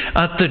looking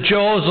at the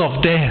jaws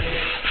of death?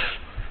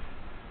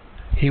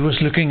 He was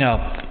looking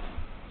up.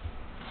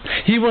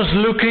 He was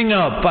looking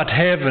up at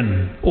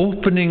heaven,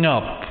 opening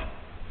up.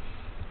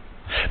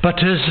 But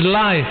his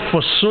life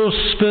was so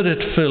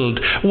Spirit-filled,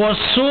 was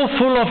so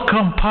full of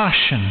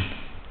compassion,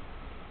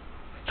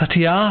 that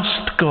he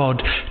asked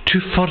God to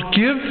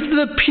forgive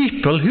the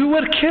people who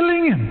were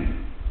killing him.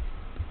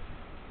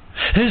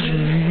 His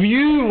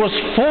view was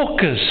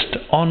focused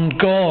on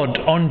God,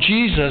 on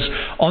Jesus,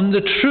 on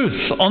the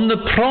truth, on the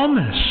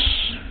promise.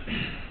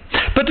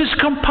 But his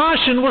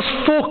compassion was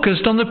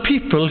focused on the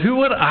people who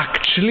were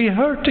actually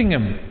hurting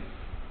him.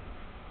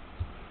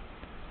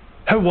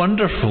 How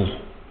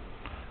wonderful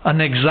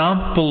an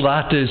example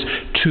that is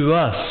to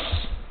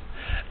us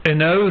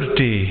in our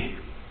day,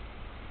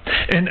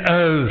 in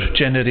our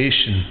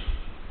generation.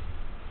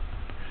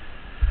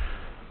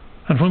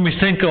 And when we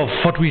think of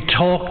what we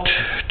talked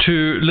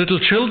to little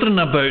children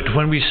about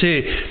when we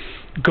say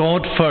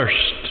God first,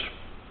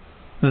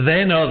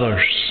 then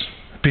others,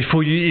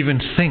 before you even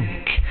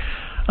think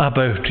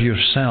about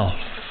yourself.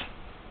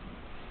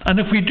 And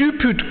if we do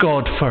put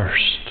God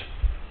first,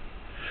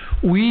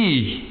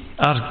 we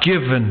are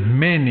given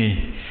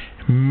many,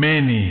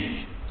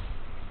 many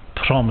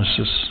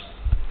promises.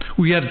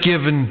 We are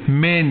given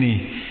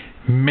many,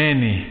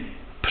 many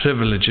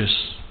privileges.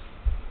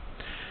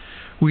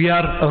 We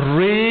are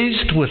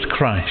raised with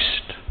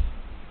Christ.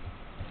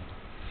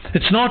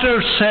 It's not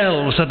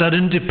ourselves that are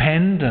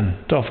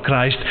independent of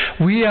Christ.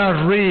 We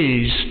are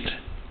raised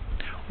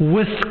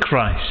with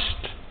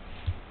Christ.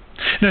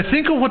 Now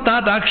think of what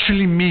that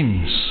actually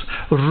means.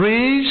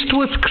 Raised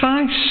with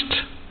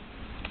Christ.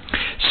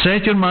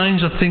 Set your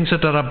minds on things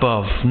that are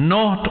above,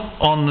 not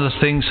on the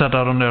things that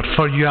are on earth.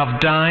 For you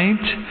have died,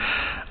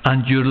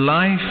 and your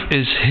life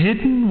is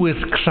hidden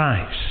with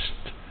Christ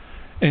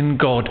in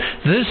God.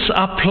 This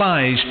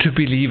applies to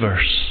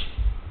believers.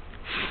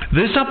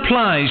 This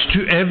applies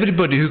to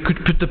everybody who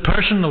could put the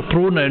personal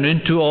pronoun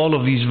into all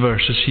of these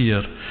verses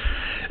here.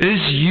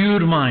 Is your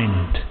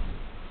mind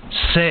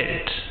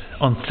set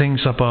on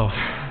things above?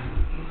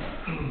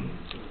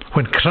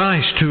 When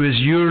Christ, who is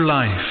your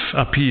life,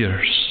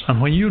 appears,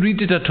 and when you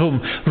read it at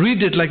home,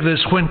 read it like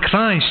this: when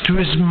Christ, who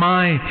is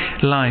my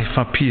life,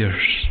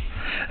 appears,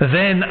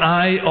 then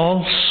I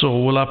also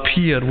will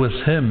appear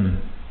with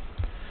him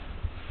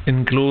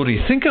in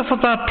glory. Think of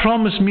what that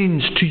promise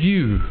means to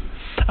you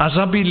as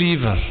a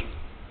believer.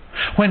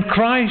 When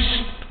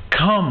Christ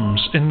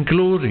comes in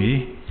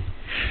glory,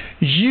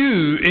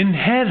 you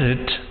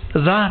inherit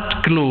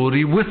that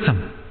glory with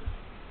him.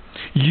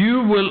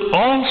 You will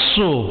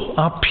also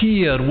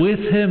appear with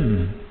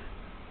him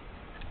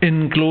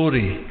in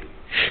glory.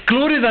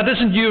 Glory that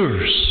isn't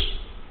yours.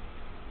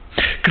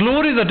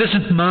 Glory that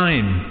isn't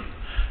mine.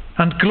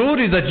 And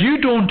glory that you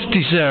don't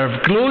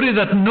deserve. Glory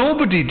that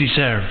nobody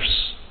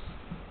deserves.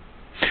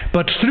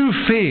 But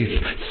through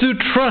faith, through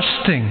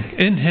trusting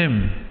in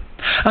him,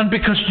 and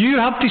because you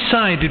have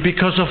decided,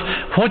 because of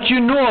what you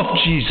know of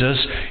Jesus,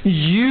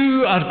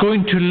 you are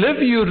going to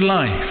live your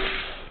life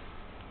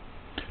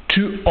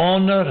to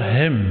honour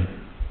him.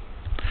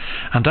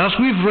 And as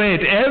we've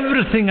read,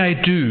 everything I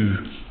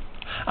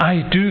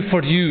do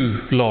for you,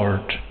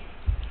 Lord.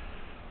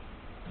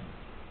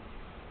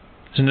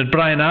 Isn't it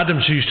Brian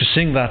Adams who used to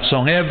sing that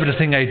song?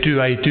 Everything I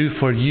do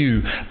for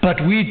you.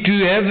 But we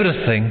do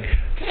everything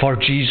for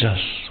Jesus.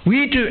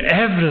 We do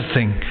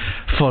everything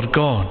for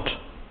God.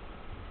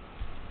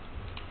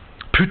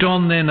 Put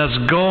on then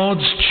as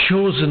God's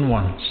chosen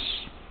ones,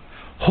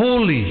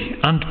 holy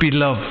and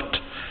beloved,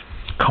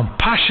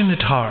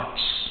 compassionate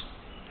hearts,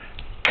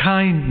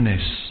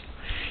 kindness,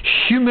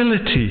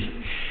 humility,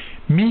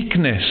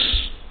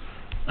 meekness,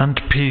 and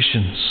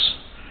patience.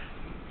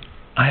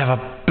 I have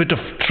a bit of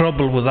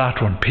trouble with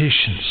that one,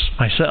 patience.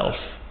 myself.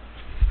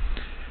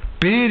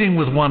 Bearing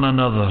with one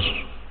another.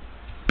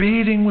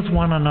 Bearing with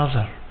one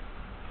another.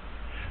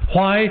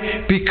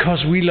 Why? Because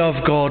we love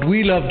God.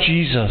 We love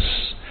Jesus.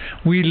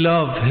 We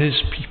love His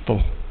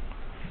people.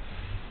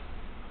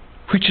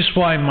 Which is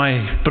why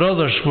my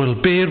brothers will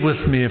bear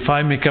with me if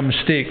I make a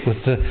mistake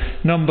with the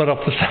number of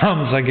the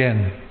Psalms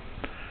again.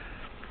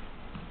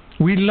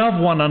 We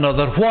love one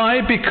another.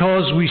 Why?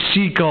 Because we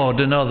see God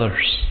in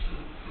others.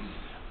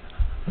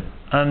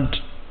 And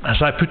as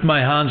I put my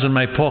hands in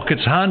my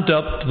pockets, hand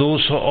up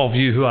those of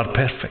you who are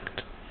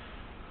perfect.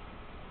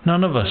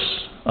 None of us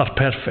are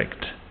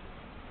perfect.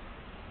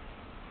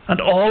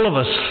 And all of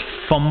us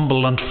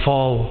fumble and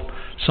fall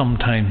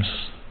sometimes.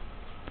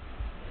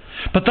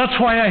 But that's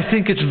why I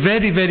think it's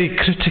very, very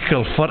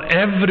critical for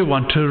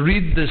everyone to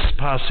read this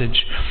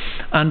passage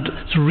and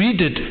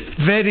read it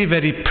very,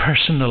 very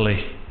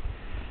personally.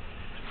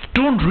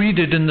 Don't read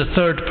it in the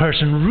third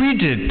person.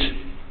 Read it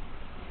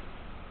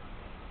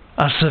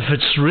as if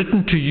it's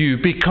written to you,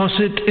 because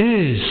it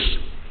is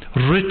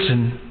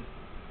written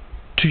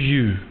to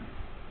you.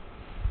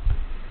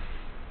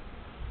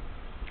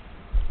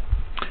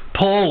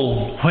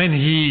 Paul, when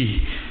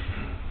he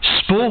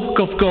spoke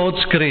of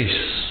God's grace,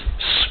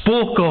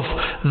 spoke of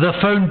the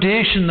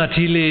foundation that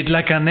he laid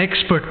like an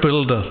expert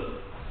builder.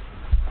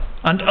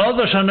 And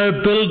others are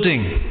now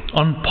building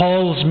on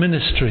Paul's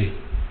ministry.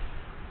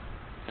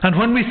 And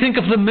when we think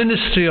of the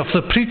ministry of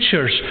the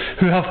preachers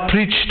who have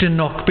preached in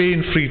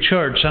Knockbane Free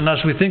Church, and as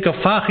we think of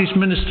Fachi's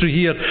ministry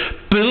here,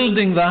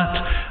 building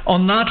that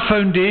on that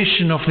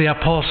foundation of the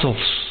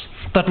apostles,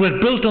 that were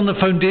built on the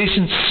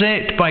foundation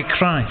set by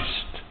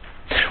Christ,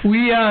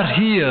 we are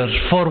here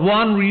for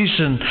one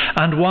reason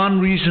and one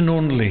reason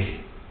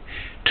only: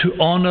 to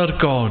honour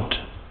God,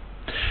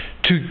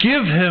 to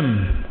give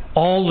Him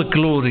all the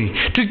glory,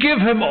 to give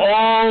Him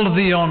all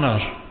the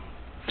honour,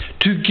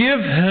 to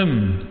give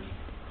Him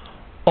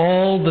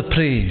all the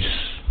praise.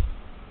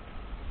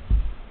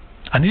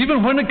 And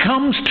even when it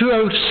comes to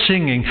our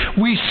singing,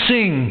 we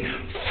sing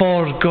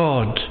for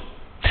God,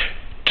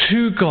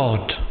 to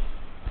God,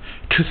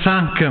 to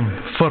thank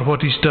Him for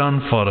what He's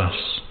done for us.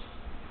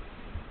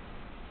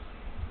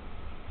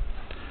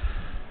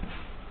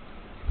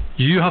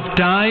 You have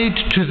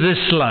died to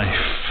this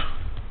life,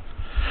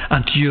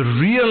 and your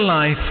real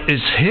life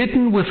is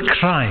hidden with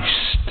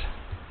Christ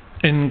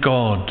in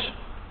God.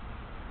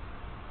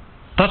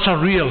 That's a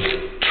real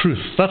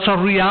truth. That's a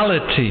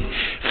reality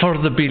for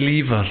the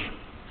believer.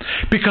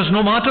 Because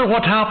no matter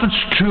what happens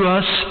to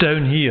us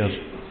down here,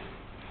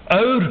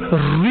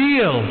 our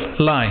real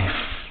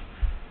life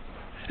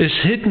is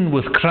hidden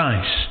with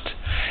Christ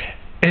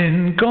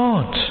in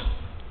God.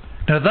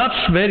 Now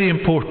that's very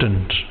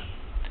important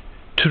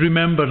to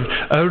remember.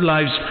 Our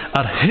lives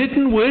are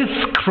hidden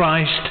with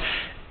Christ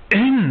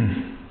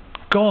in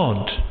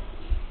God.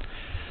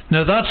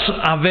 Now that's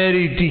a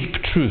very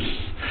deep truth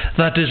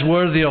that is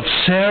worthy of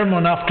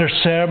sermon after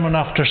sermon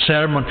after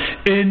sermon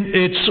in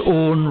its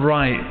own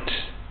right.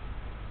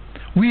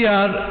 We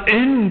are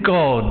in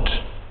God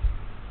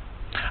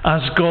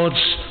as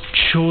God's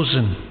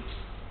chosen.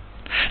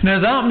 Now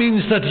that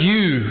means that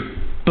you,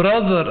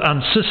 brother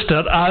and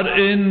sister, are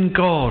in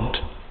God.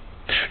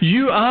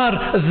 You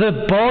are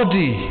the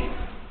body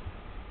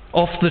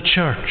of the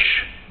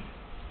church,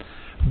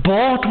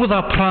 bought with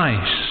a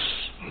price,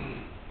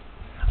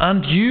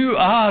 and you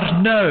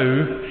are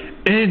now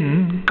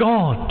in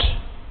God.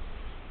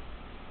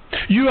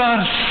 You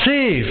are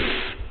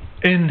safe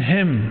in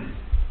Him.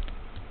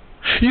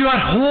 You are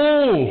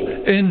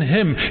whole in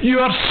Him. You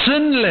are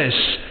sinless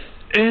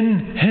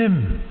in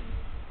Him.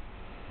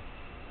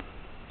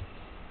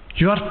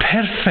 You are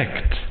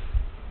perfect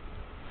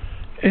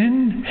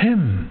in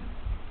Him.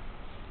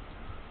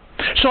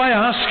 So I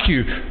ask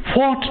you,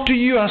 what do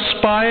you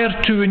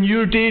aspire to in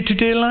your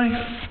day-to-day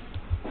life?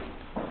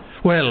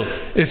 Well,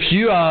 if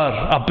you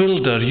are a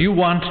builder, you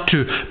want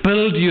to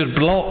build your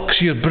blocks,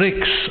 your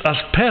bricks, as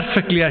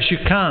perfectly as you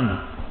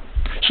can,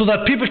 so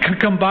that people can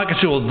come back and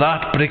say, oh,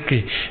 that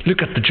bricky,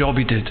 look at the job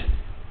he did.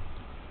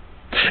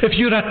 If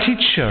you're a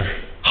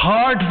teacher,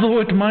 hard though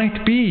it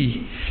might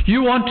be,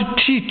 you want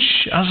to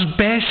teach as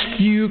best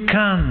you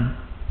can.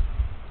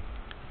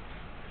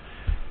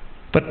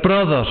 But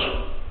brother,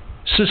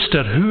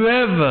 sister,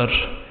 whoever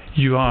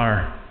you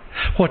are,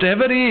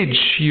 whatever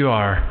age you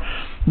are,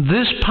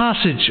 this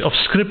passage of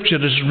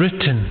Scripture is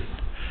written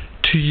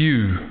to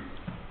you.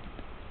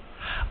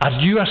 Are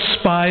you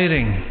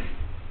aspiring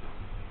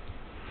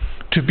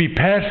to be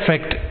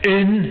perfect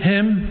in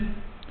Him?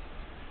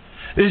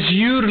 Is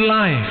your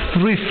life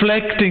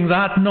reflecting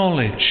that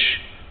knowledge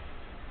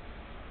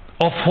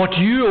of what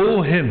you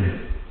owe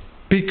Him?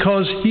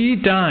 Because He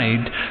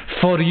died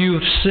for your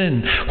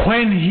sin.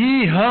 When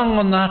He hung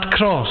on that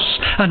cross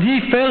and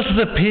He felt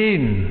the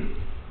pain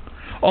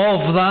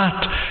of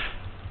that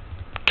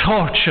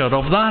torture,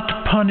 of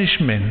that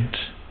punishment,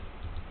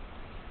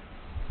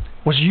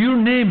 was your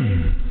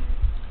name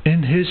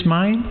in His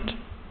mind?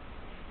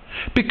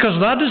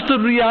 Because that is the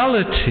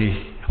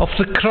reality of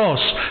the cross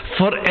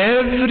for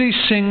every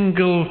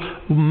single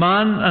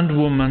man and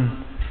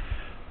woman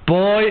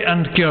boy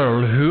and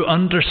girl who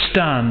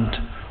understand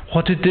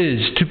what it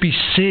is to be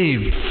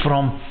saved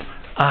from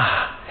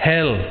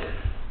hell,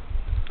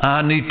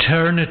 an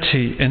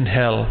eternity in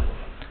hell.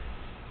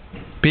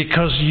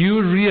 Because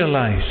you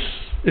realize,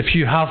 if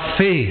you have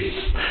faith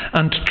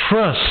and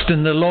trust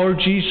in the Lord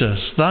Jesus,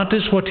 that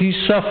is what He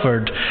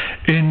suffered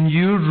in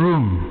your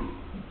room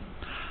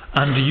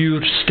and your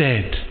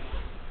stead.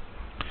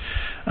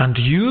 And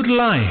your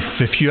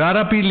life, if you are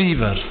a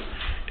believer,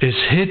 is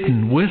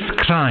hidden with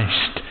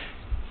Christ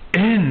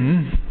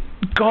in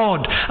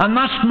God. And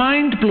that's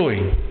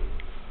mind-blowing.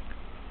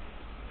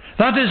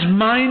 That is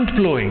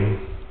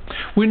mind-blowing.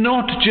 We're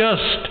not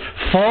just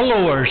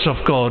followers of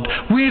God.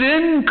 We're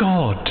in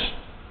God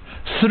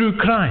through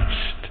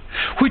Christ.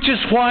 Which is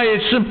why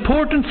it's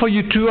important for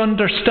you to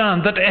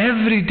understand that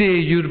every day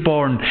you're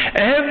born,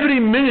 every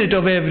minute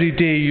of every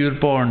day you're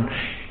born,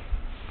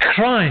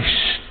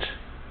 Christ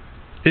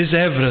is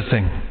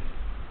everything.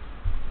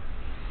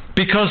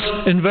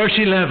 Because in verse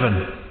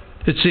 11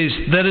 it says,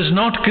 there is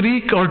not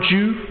Greek or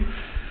Jew,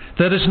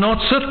 there is not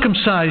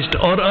circumcised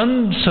or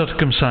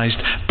uncircumcised,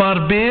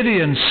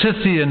 barbarian,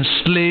 Scythian,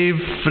 slave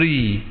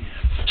free,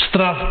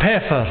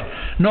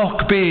 Strathpeffer,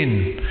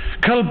 Knockbane,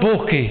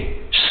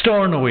 Kilbokie,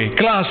 Stornoway,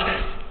 Glas,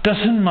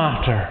 doesn't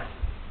matter.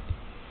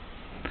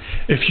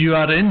 If you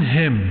are in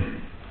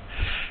Him,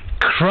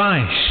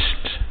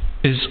 Christ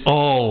is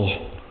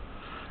all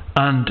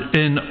and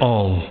in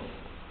all.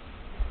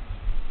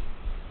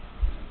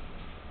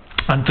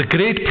 And the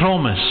great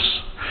promise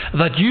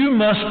that you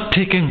must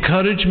take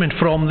encouragement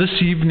from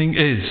this evening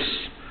is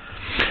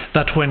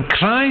that when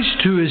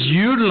Christ, who is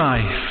your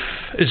life,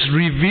 is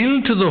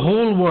revealed to the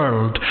whole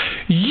world,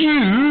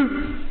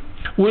 you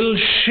will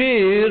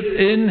share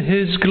in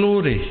His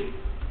glory.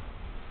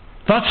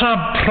 That's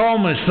a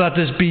promise that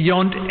is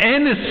beyond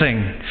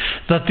anything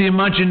that the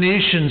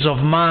imaginations of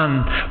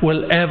man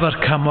will ever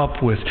come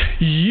up with.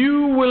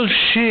 You will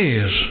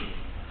share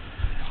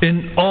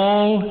in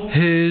all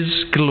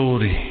His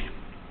glory.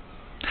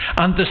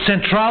 And the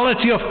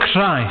centrality of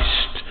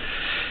Christ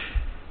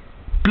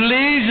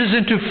blazes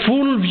into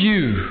full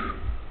view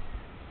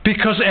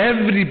because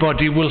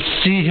everybody will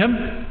see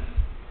Him.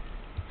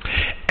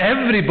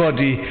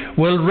 Everybody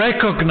will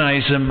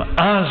recognize Him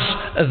as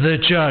the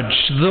judge,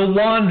 the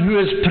one who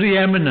is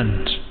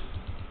preeminent,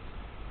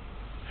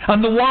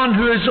 and the one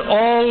who is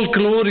all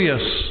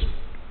glorious.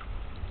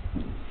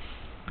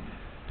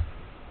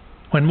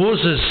 When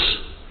Moses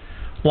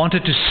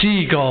wanted to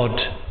see God,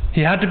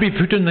 he had to be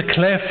put in the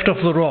cleft of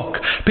the rock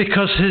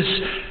because his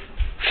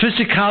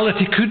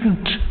physicality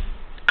couldn't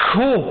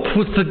cope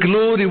with the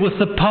glory, with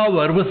the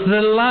power, with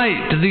the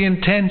light, the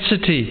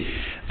intensity,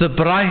 the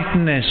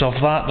brightness of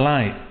that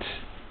light.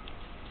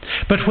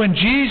 But when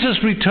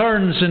Jesus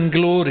returns in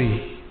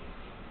glory,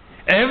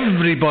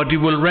 everybody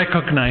will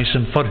recognize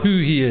Him for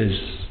who He is.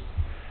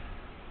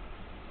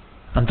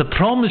 And the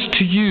promise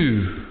to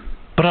you,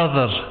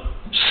 brother,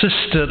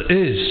 sister,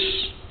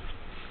 is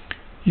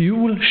you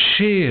will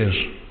share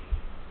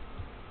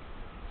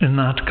in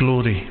that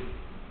glory.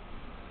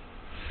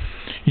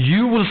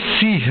 You will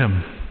see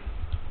Him,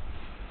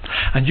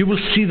 and you will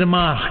see the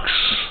marks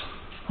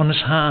on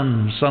His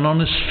hands and on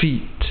His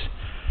feet,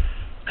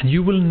 and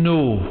you will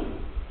know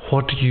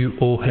what you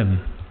owe Him.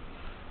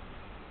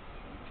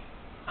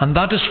 And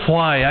that is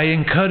why I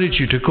encourage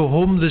you to go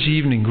home this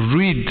evening,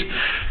 read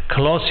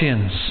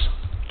Colossians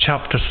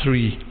chapter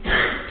 3,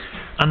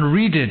 and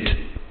read it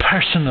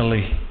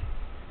personally,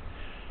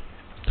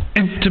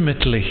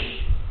 intimately,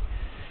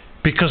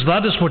 because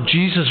that is what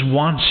Jesus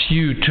wants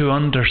you to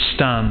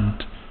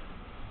understand,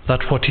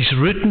 that what He's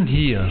written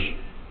here,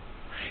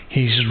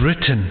 He's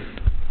written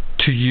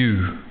to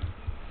you.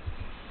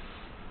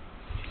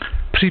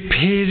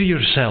 Prepare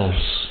yourselves.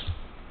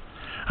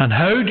 And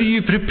how do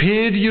you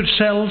prepare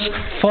yourselves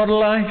for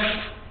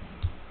life?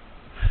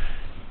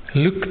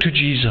 Look to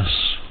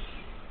Jesus.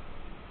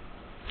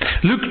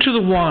 Look to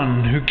the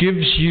one who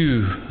gives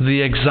you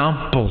the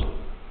example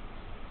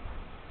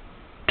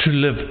to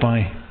live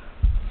by.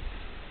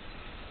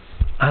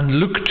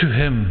 And look to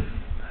Him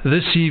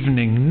this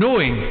evening,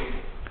 knowing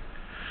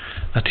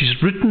that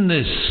He's written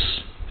this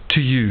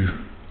to you.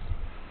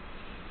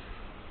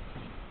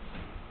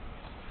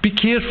 Be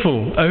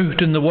careful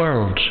out in the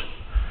world,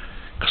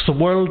 because the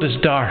world is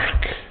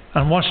dark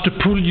and wants to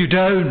pull you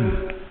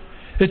down.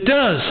 It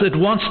does. It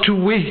wants to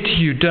weight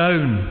you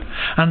down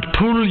and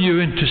pull you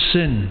into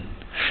sin,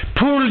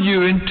 pull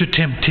you into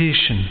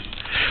temptation.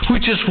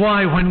 Which is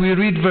why when we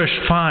read verse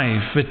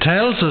 5, it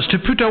tells us to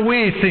put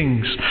away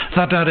things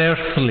that are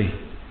earthly,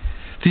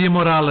 the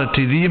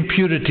immorality, the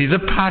impurity, the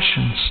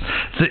passions,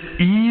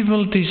 the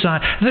evil desire,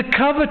 the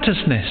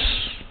covetousness,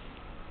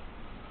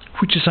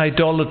 which is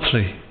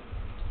idolatry.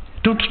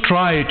 Don't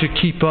try to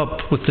keep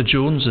up with the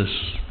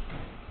Joneses.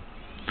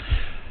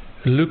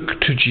 Look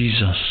to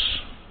Jesus.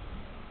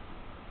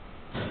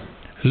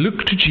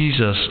 Look to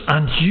Jesus,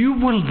 and you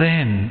will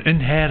then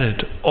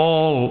inherit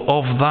all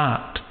of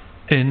that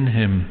in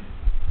Him.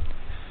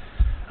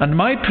 And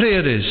my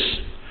prayer is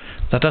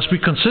that as we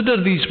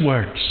consider these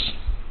words,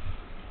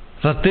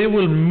 that they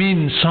will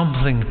mean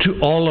something to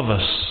all of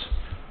us,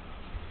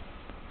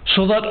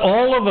 so that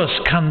all of us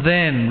can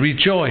then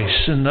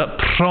rejoice in that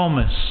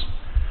promise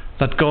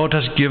that God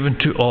has given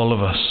to all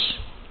of us.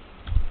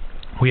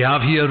 We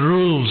have here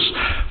rules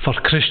for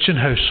Christian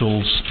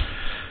households.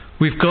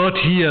 We've got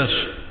here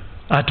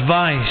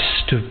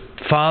advice to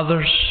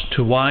fathers,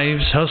 to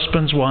wives,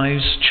 husbands,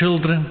 wives,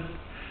 children,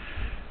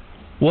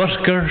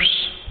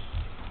 workers,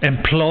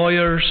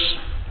 employers.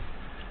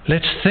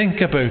 Let's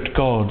think about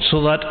God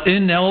so that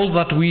in all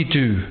that we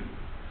do,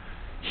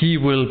 He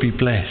will be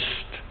blessed.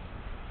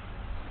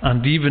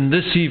 And even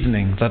this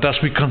evening, that as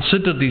we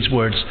consider these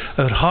words,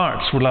 our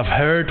hearts will have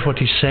heard what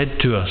He said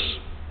to us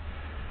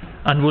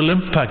and will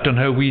impact on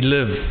how we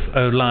live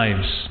our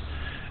lives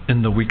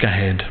in the week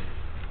ahead.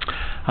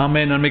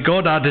 Amen. And may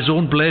God add His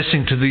own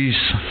blessing to these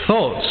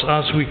thoughts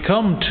as we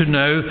come to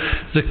now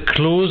the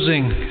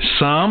closing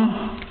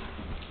psalm.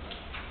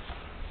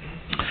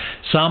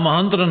 Psalm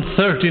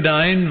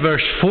 139,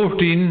 verse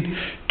 14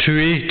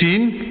 to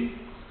 18.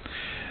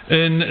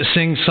 In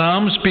Sing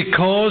Psalms,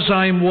 because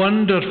I'm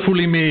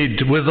wonderfully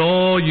made, with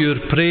all your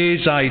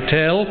praise I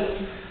tell.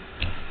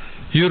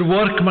 Your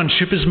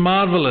workmanship is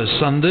marvellous,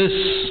 and this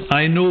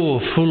I know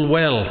full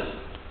well.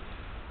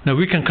 Now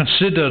we can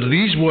consider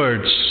these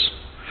words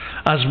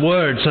as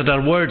words that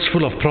are words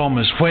full of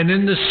promise. When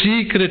in the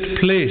secret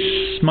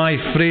place my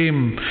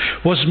frame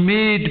was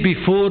made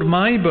before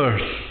my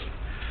birth,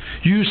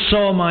 you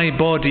saw my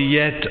body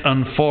yet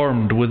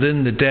unformed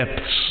within the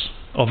depths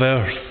of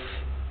earth.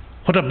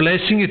 What a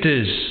blessing it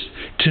is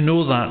to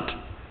know that.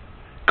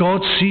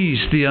 God sees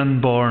the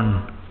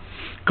unborn.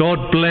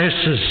 God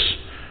blesses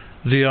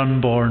the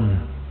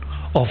unborn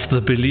of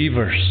the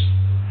believers.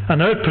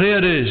 And our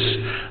prayer is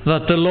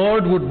that the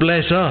Lord would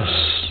bless us,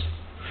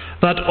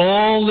 that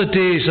all the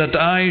days that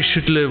I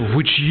should live,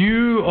 which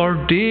you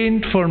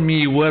ordained for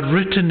me, were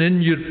written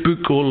in your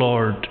book, O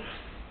Lord,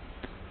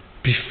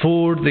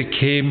 before they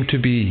came to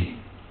be.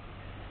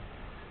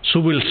 So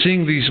we'll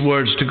sing these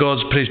words to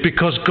God's praise,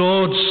 because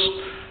God's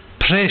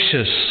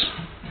precious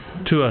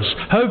to us.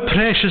 How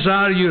precious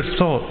are your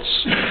thoughts?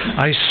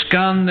 I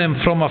scan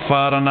them from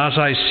afar, and as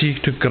I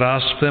seek to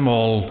grasp them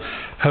all,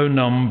 how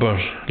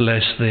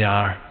numberless they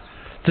are.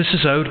 This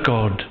is our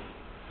God,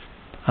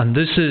 and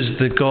this is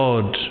the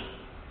God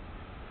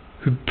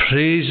who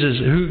praises,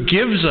 who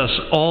gives us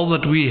all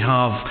that we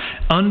have,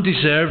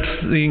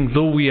 undeserving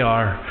though we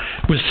are.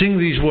 We'll sing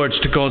these words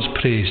to God's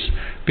praise.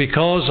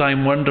 Because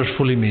I'm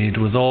wonderfully made,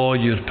 with all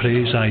your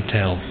praise I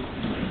tell.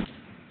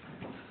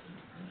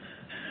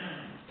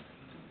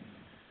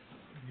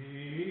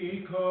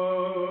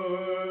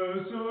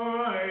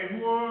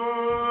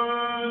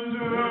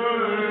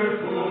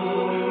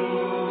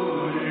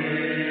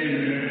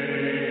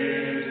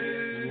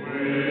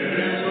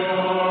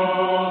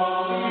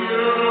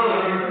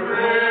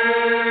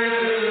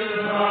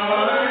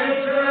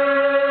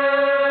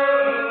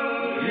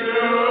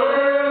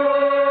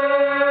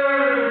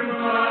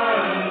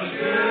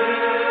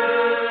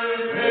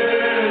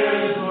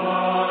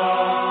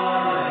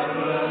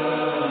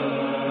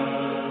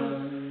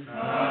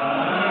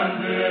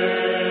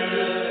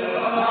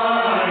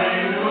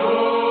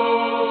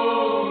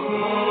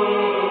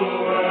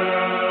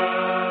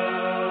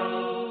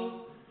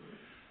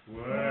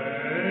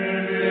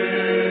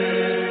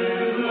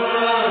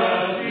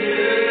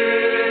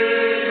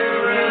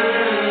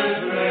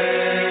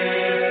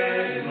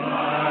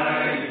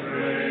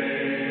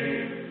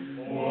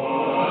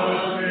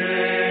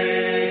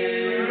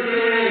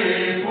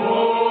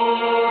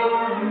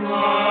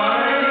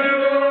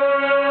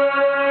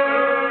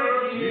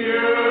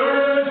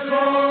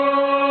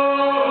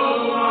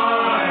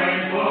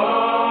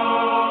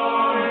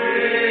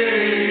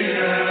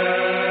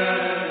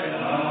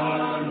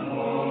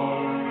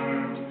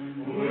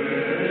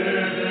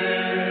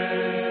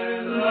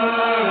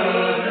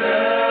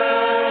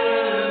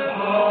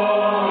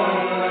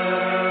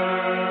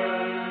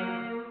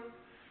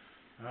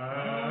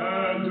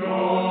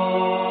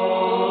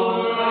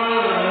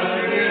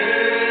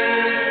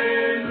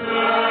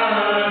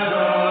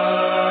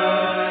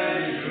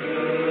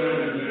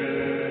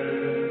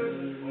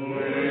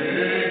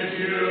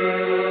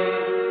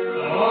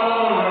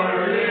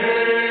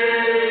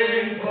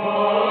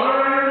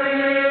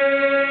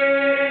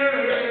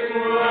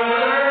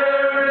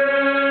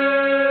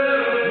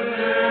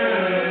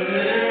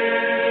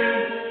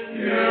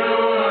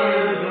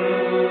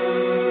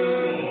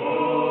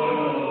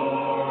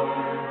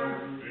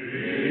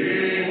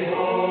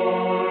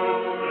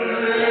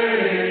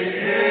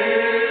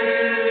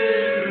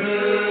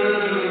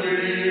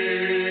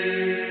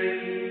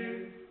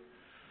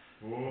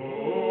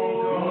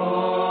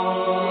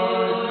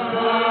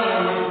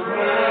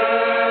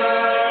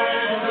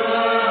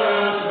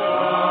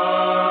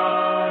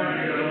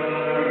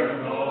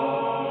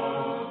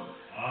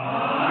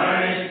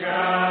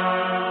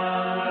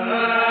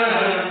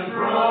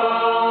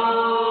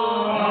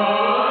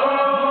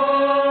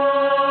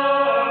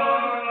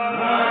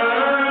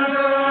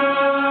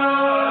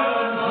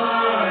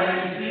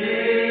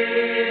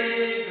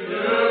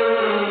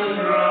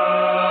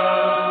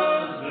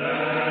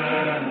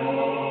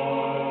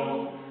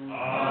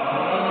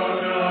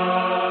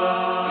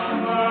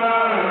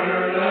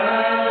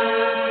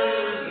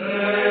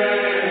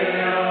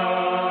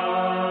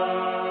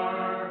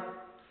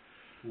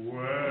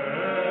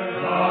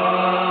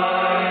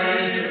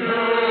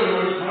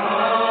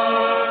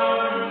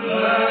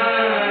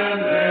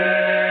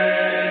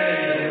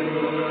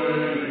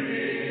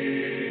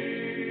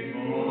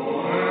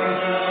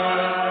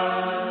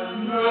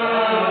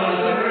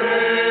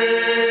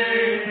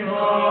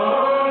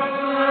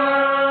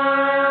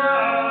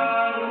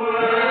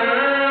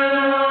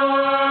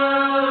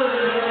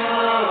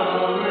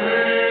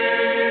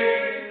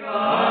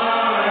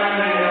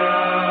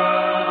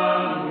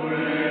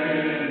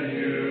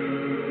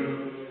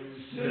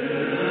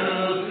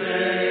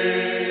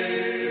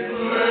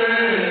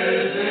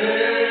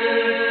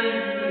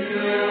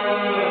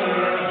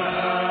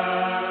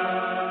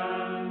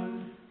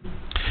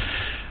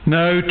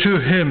 Now to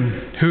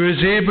Him who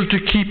is able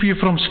to keep you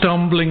from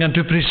stumbling and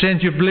to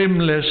present you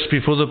blameless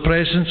before the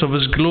presence of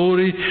His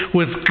glory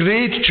with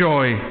great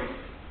joy,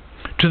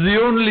 to the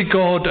only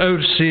God,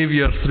 our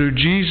Saviour, through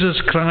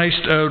Jesus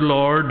Christ our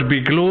Lord,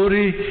 be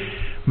glory,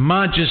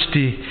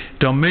 majesty,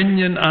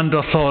 dominion and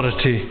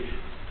authority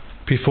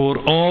before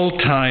all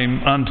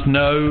time and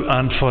now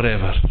and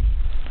forever.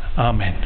 Amen.